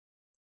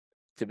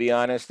be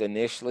honest,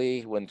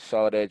 initially when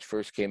Solid Edge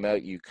first came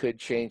out, you could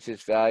change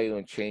this value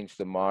and change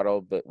the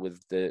model, but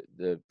with the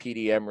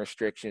PDM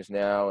restrictions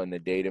now and the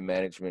data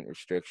management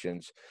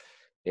restrictions,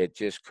 it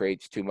just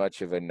creates too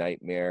much of a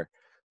nightmare.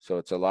 So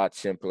it's a lot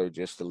simpler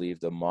just to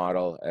leave the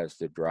model as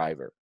the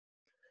driver.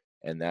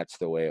 And that's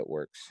the way it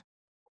works.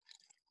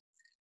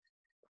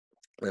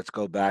 Let's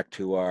go back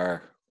to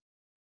our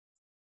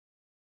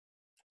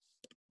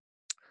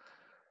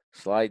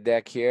slide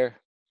deck here.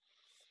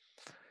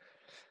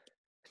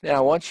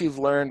 Now, once you've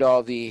learned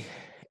all the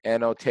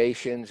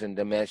annotations and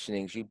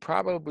dimensionings, you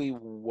probably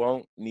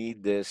won't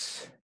need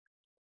this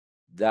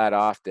that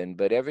often,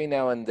 but every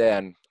now and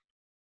then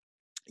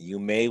you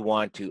may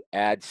want to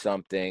add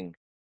something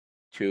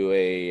to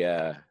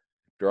a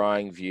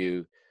drawing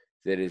view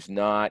that is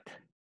not,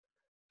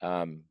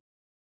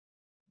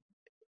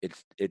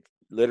 it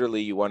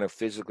literally you want to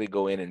physically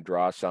go in and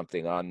draw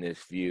something on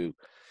this view.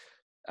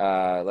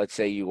 Let's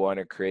say you want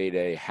to create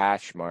a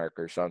hash mark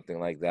or something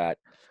like that.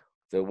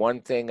 The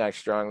one thing I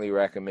strongly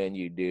recommend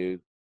you do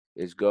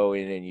is go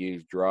in and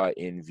use draw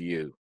in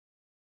view.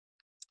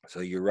 So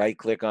you right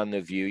click on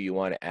the view you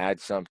want to add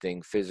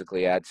something,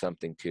 physically add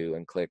something to,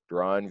 and click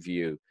draw in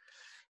view.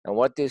 And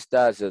what this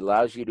does, it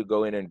allows you to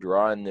go in and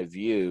draw in the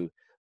view,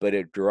 but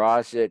it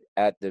draws it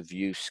at the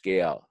view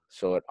scale.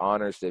 So it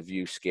honors the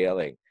view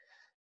scaling.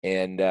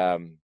 And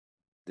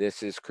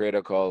this is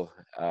critical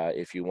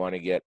if you want to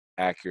get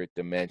accurate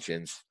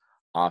dimensions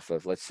off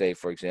of, let's say,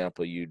 for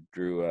example, you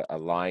drew a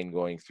line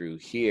going through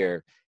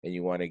here and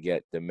you want to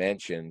get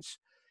dimensions.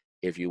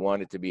 If you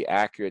want it to be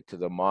accurate to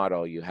the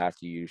model, you have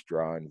to use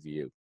draw in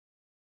view.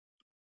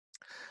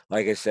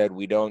 Like I said,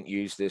 we don't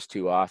use this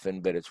too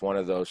often, but it's one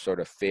of those sort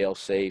of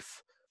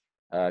fail-safe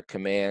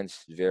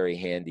commands, very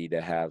handy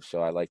to have.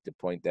 So I like to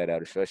point that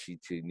out, especially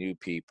to new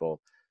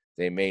people.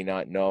 They may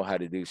not know how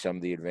to do some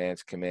of the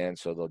advanced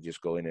commands, so they'll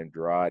just go in and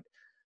draw it.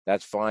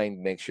 That's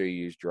fine. Make sure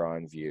you use draw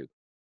in view.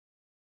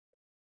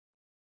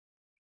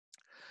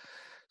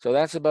 So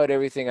that's about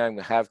everything I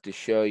have to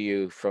show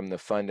you from the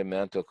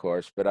fundamental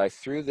course, but I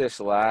threw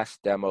this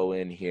last demo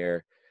in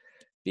here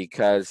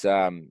because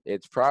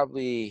it's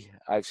probably,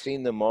 I've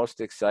seen the most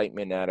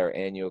excitement at our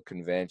annual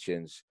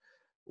conventions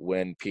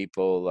when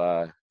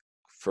people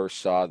first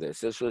saw this.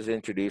 This was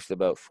introduced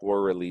about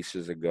 4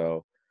 releases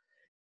ago,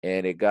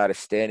 and it got a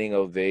standing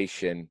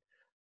ovation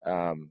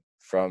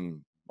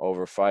from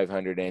over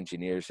 500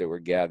 engineers that were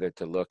gathered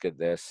to look at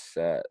this,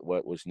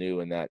 what was new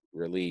in that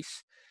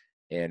release.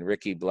 And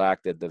Ricky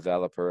Black, the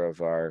developer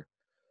of our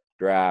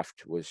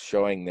draft, was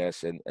showing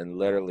this and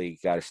literally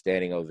got a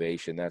standing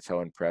ovation. That's how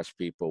impressed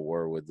people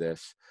were with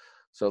this.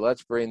 So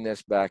let's bring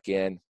this back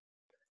in,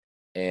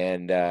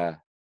 and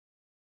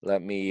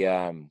let me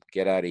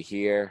get out of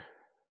here.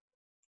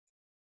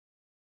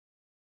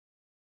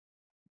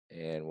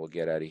 And we'll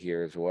get out of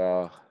here as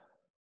well.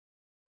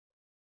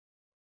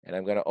 And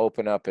I'm going to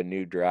open up a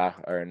new draft,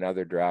 or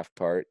another draft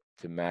part,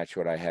 to match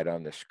what I had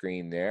on the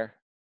screen there,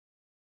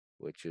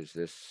 which is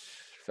this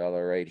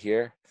fellow right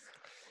here.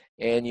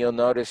 And you'll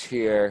notice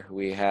here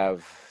we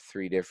have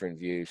 3 different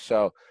views.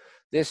 So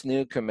this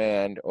new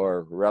command,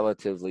 or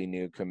relatively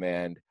new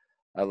command,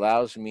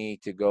 allows me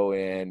to go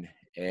in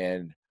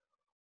and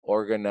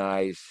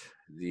organize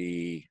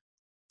the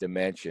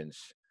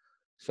dimensions.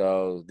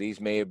 So these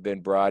may have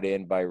been brought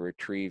in by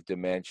retrieved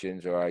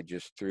dimensions, or I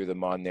just threw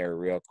them on there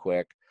real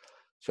quick.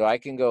 So I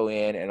can go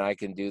in and I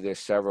can do this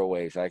several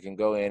ways. I can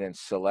go in and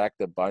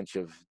select a bunch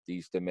of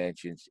these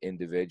dimensions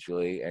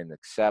individually and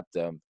accept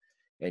them,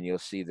 and you'll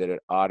see that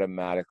it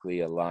automatically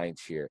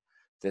aligns here.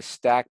 The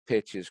stack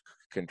pitch is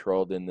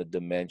controlled in the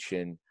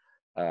dimension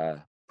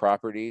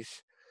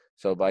properties.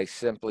 So by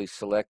simply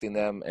selecting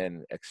them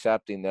and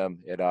accepting them,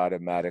 it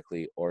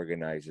automatically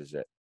organizes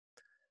it.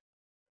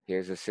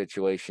 Here's a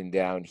situation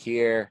down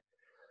here.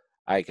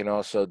 I can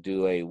also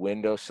do a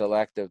window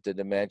select of the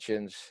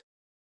dimensions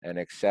and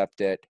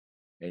accept it.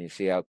 And you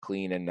see how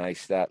clean and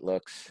nice that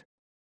looks.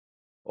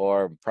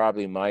 Or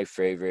probably my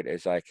favorite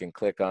is I can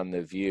click on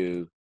the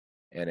view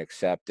and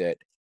accept it,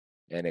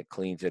 and it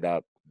cleans it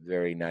up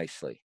very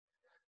nicely.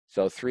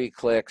 So 3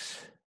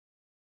 clicks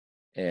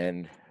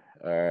and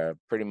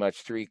pretty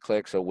much 3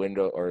 clicks, a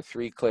window, or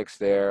 3 clicks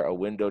there, a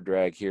window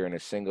drag here, and a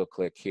single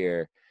click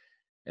here.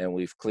 And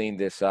we've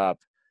cleaned this up,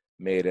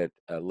 made it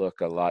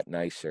look a lot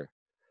nicer.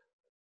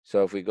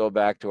 So if we go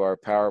back to our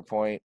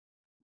PowerPoint,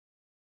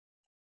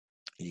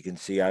 you can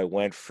see I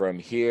went from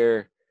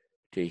here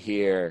to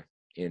here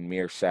in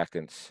mere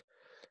seconds,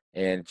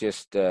 and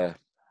just a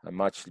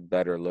much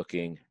better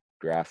looking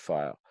draft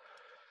file.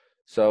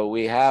 So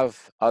we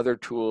have other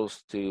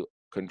tools to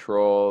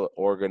control,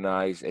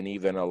 organize, and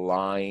even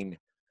align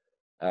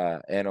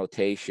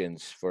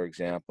annotations, for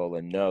example,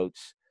 and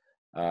notes,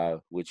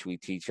 which we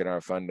teach in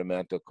our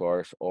fundamental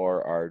course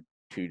or our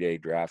 2-day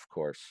draft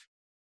course.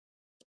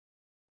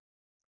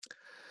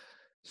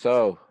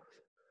 So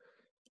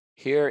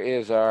here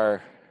is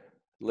our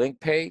link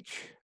page.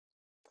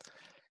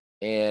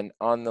 And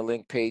on the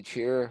link page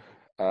here,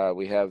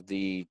 we have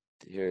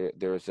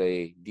there's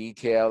a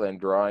detail and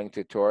drawing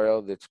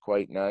tutorial that's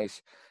quite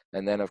nice.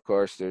 And then, of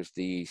course, there's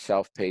the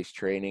self-paced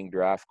training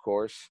draft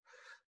course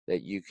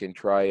that you can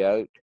try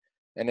out.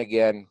 And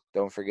again,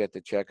 don't forget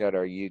to check out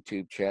our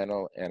YouTube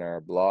channel and our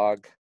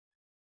blog.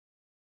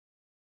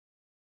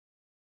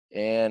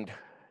 And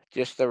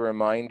just a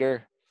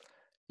reminder,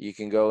 you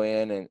can go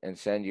in and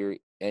send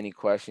any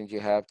questions you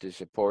have to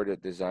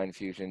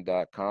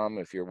support@designfusion.com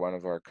if you're one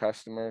of our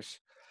customers.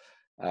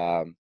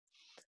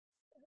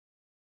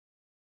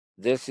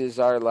 This is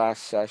our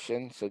last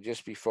session, so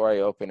just before I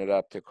open it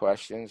up to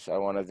questions, I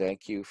want to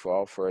thank you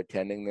all for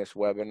attending this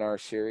webinar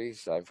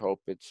series. I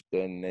hope it's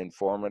been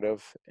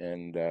informative,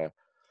 and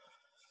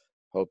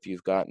hope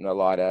you've gotten a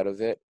lot out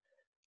of it.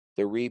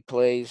 The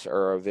replays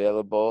are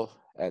available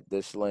at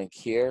this link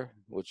here,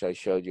 which I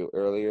showed you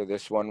earlier.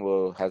 This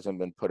one hasn't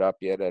been put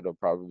up yet. It'll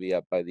probably be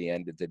up by the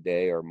end of the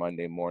day or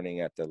Monday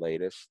morning at the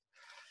latest.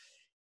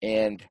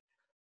 And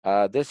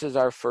this is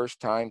our first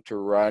time to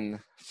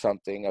run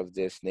something of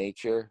this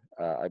nature.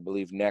 I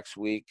believe next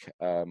week,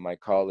 my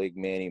colleague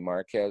Manny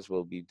Marquez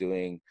will be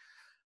doing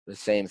the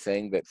same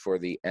thing, but for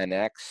the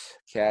NX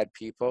CAD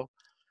people.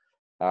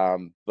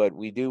 But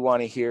we do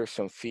want to hear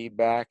some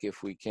feedback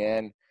if we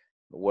can.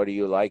 What do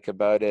you like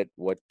about it?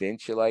 What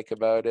didn't you like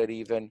about it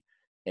even?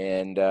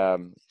 And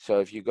so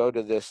if you go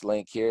to this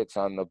link here, it's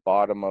on the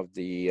bottom of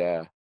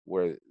the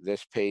where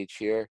this page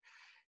here,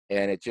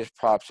 and it just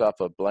pops up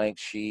a blank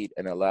sheet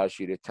and allows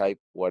you to type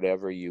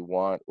whatever you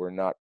want. We're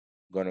not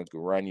going to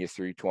run you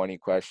through 20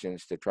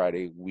 questions to try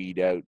to weed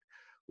out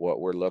what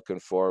we're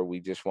looking for. We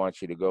just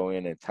want you to go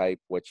in and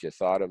type what you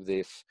thought of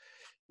this.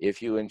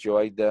 If you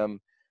enjoyed them,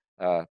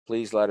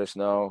 please let us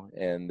know.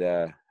 And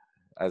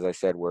as I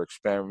said, we're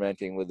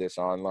experimenting with this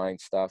online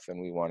stuff, and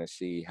we want to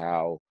see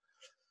how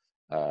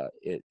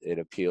it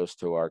appeals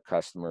to our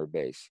customer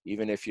base.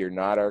 Even if you're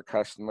not our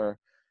customer,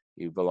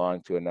 you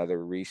belong to another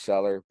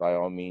reseller, by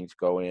all means,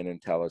 go in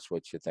and tell us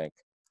what you think.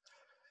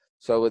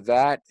 So with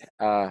that,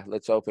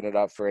 let's open it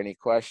up for any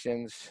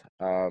questions.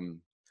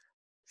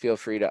 feel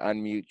free to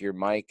unmute your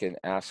mic and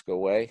ask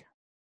away.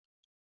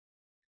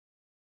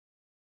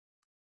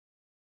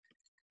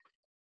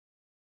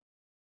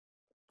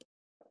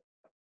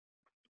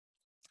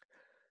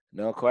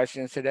 No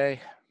questions today?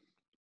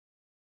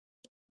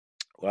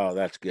 Well,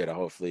 that's good.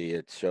 Hopefully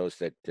it shows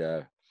that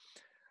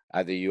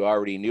either you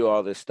already knew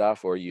all this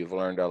stuff or you've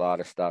learned a lot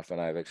of stuff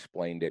and I've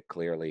explained it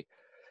clearly.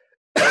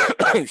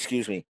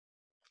 Excuse me.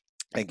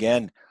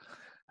 Again,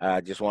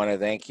 just want to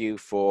thank you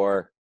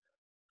for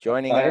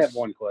joining us. I have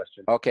one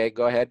question. Okay,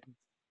 go ahead.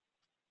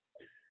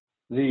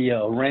 The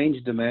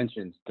range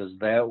dimensions, does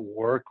that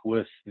work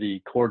with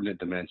the coordinate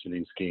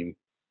dimensioning scheme?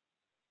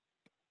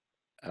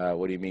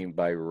 What do you mean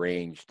by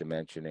range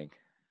dimensioning?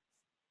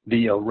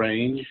 The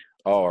range?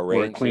 Oh, a range.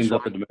 Where it cleans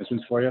up the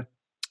dimensions for you?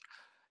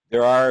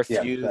 There are a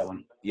Yeah, few. that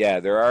one. Yeah,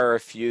 there are a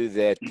few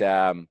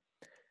that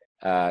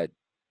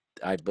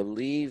I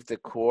believe the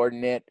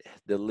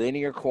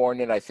linear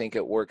coordinate, I think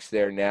it works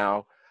there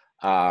now,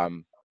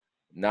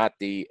 not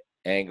the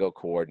angle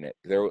coordinate.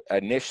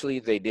 Initially,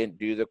 they didn't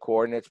do the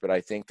coordinates, but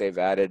I think they've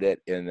added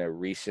it in the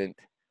recent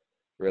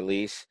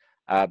release.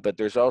 But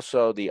there's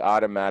also the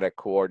automatic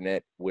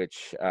coordinate,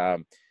 which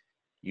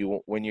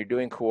when you're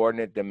doing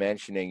coordinate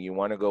dimensioning, you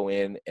want to go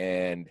in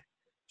and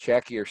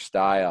check your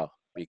style,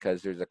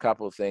 because there's a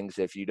couple of things.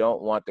 If you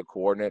don't want the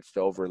coordinates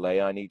to overlay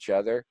on each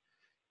other,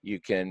 you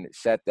can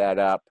set that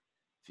up.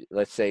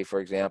 Let's say,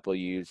 for example,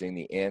 using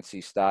the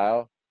ANSI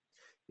style.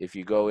 If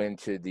you go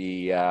into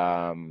the,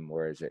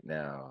 where is it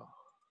now?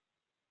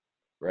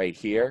 Right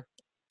here,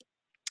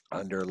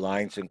 under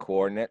lines and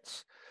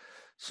coordinates.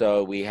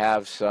 So we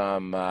have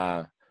some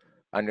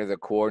under the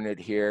coordinate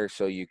here,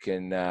 so you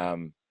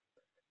can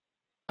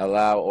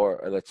allow,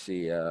 or let's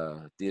see,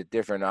 the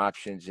different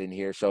options in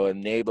here. So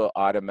enable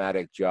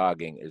automatic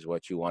jogging is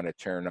what you want to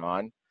turn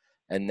on,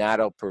 and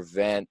that'll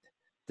prevent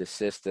the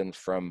systems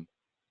from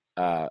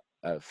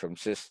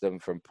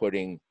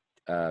putting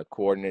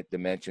coordinate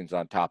dimensions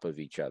on top of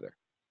each other.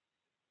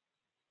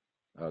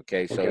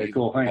 Okay, so okay,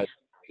 cool, thanks.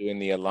 Doing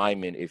the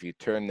alignment, if you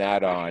turn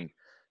that on,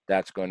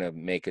 that's going to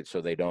make it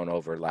so they don't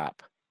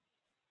overlap.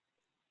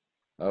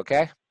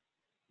 Okay?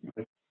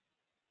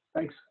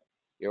 Thanks.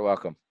 You're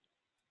welcome.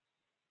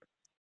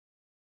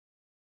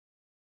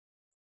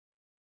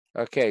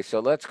 Okay,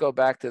 so let's go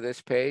back to this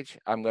page.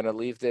 I'm going to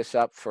leave this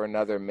up for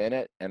another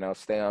minute, and I'll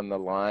stay on the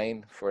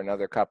line for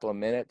another couple of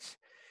minutes.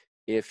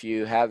 If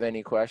you have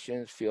any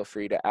questions, feel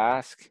free to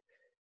ask.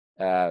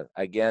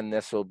 Again,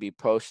 this will be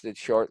posted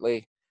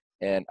shortly,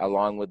 and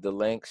along with the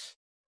links,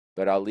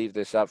 but I'll leave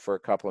this up for a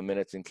couple of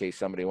minutes in case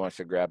somebody wants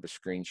to grab a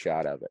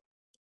screenshot of it.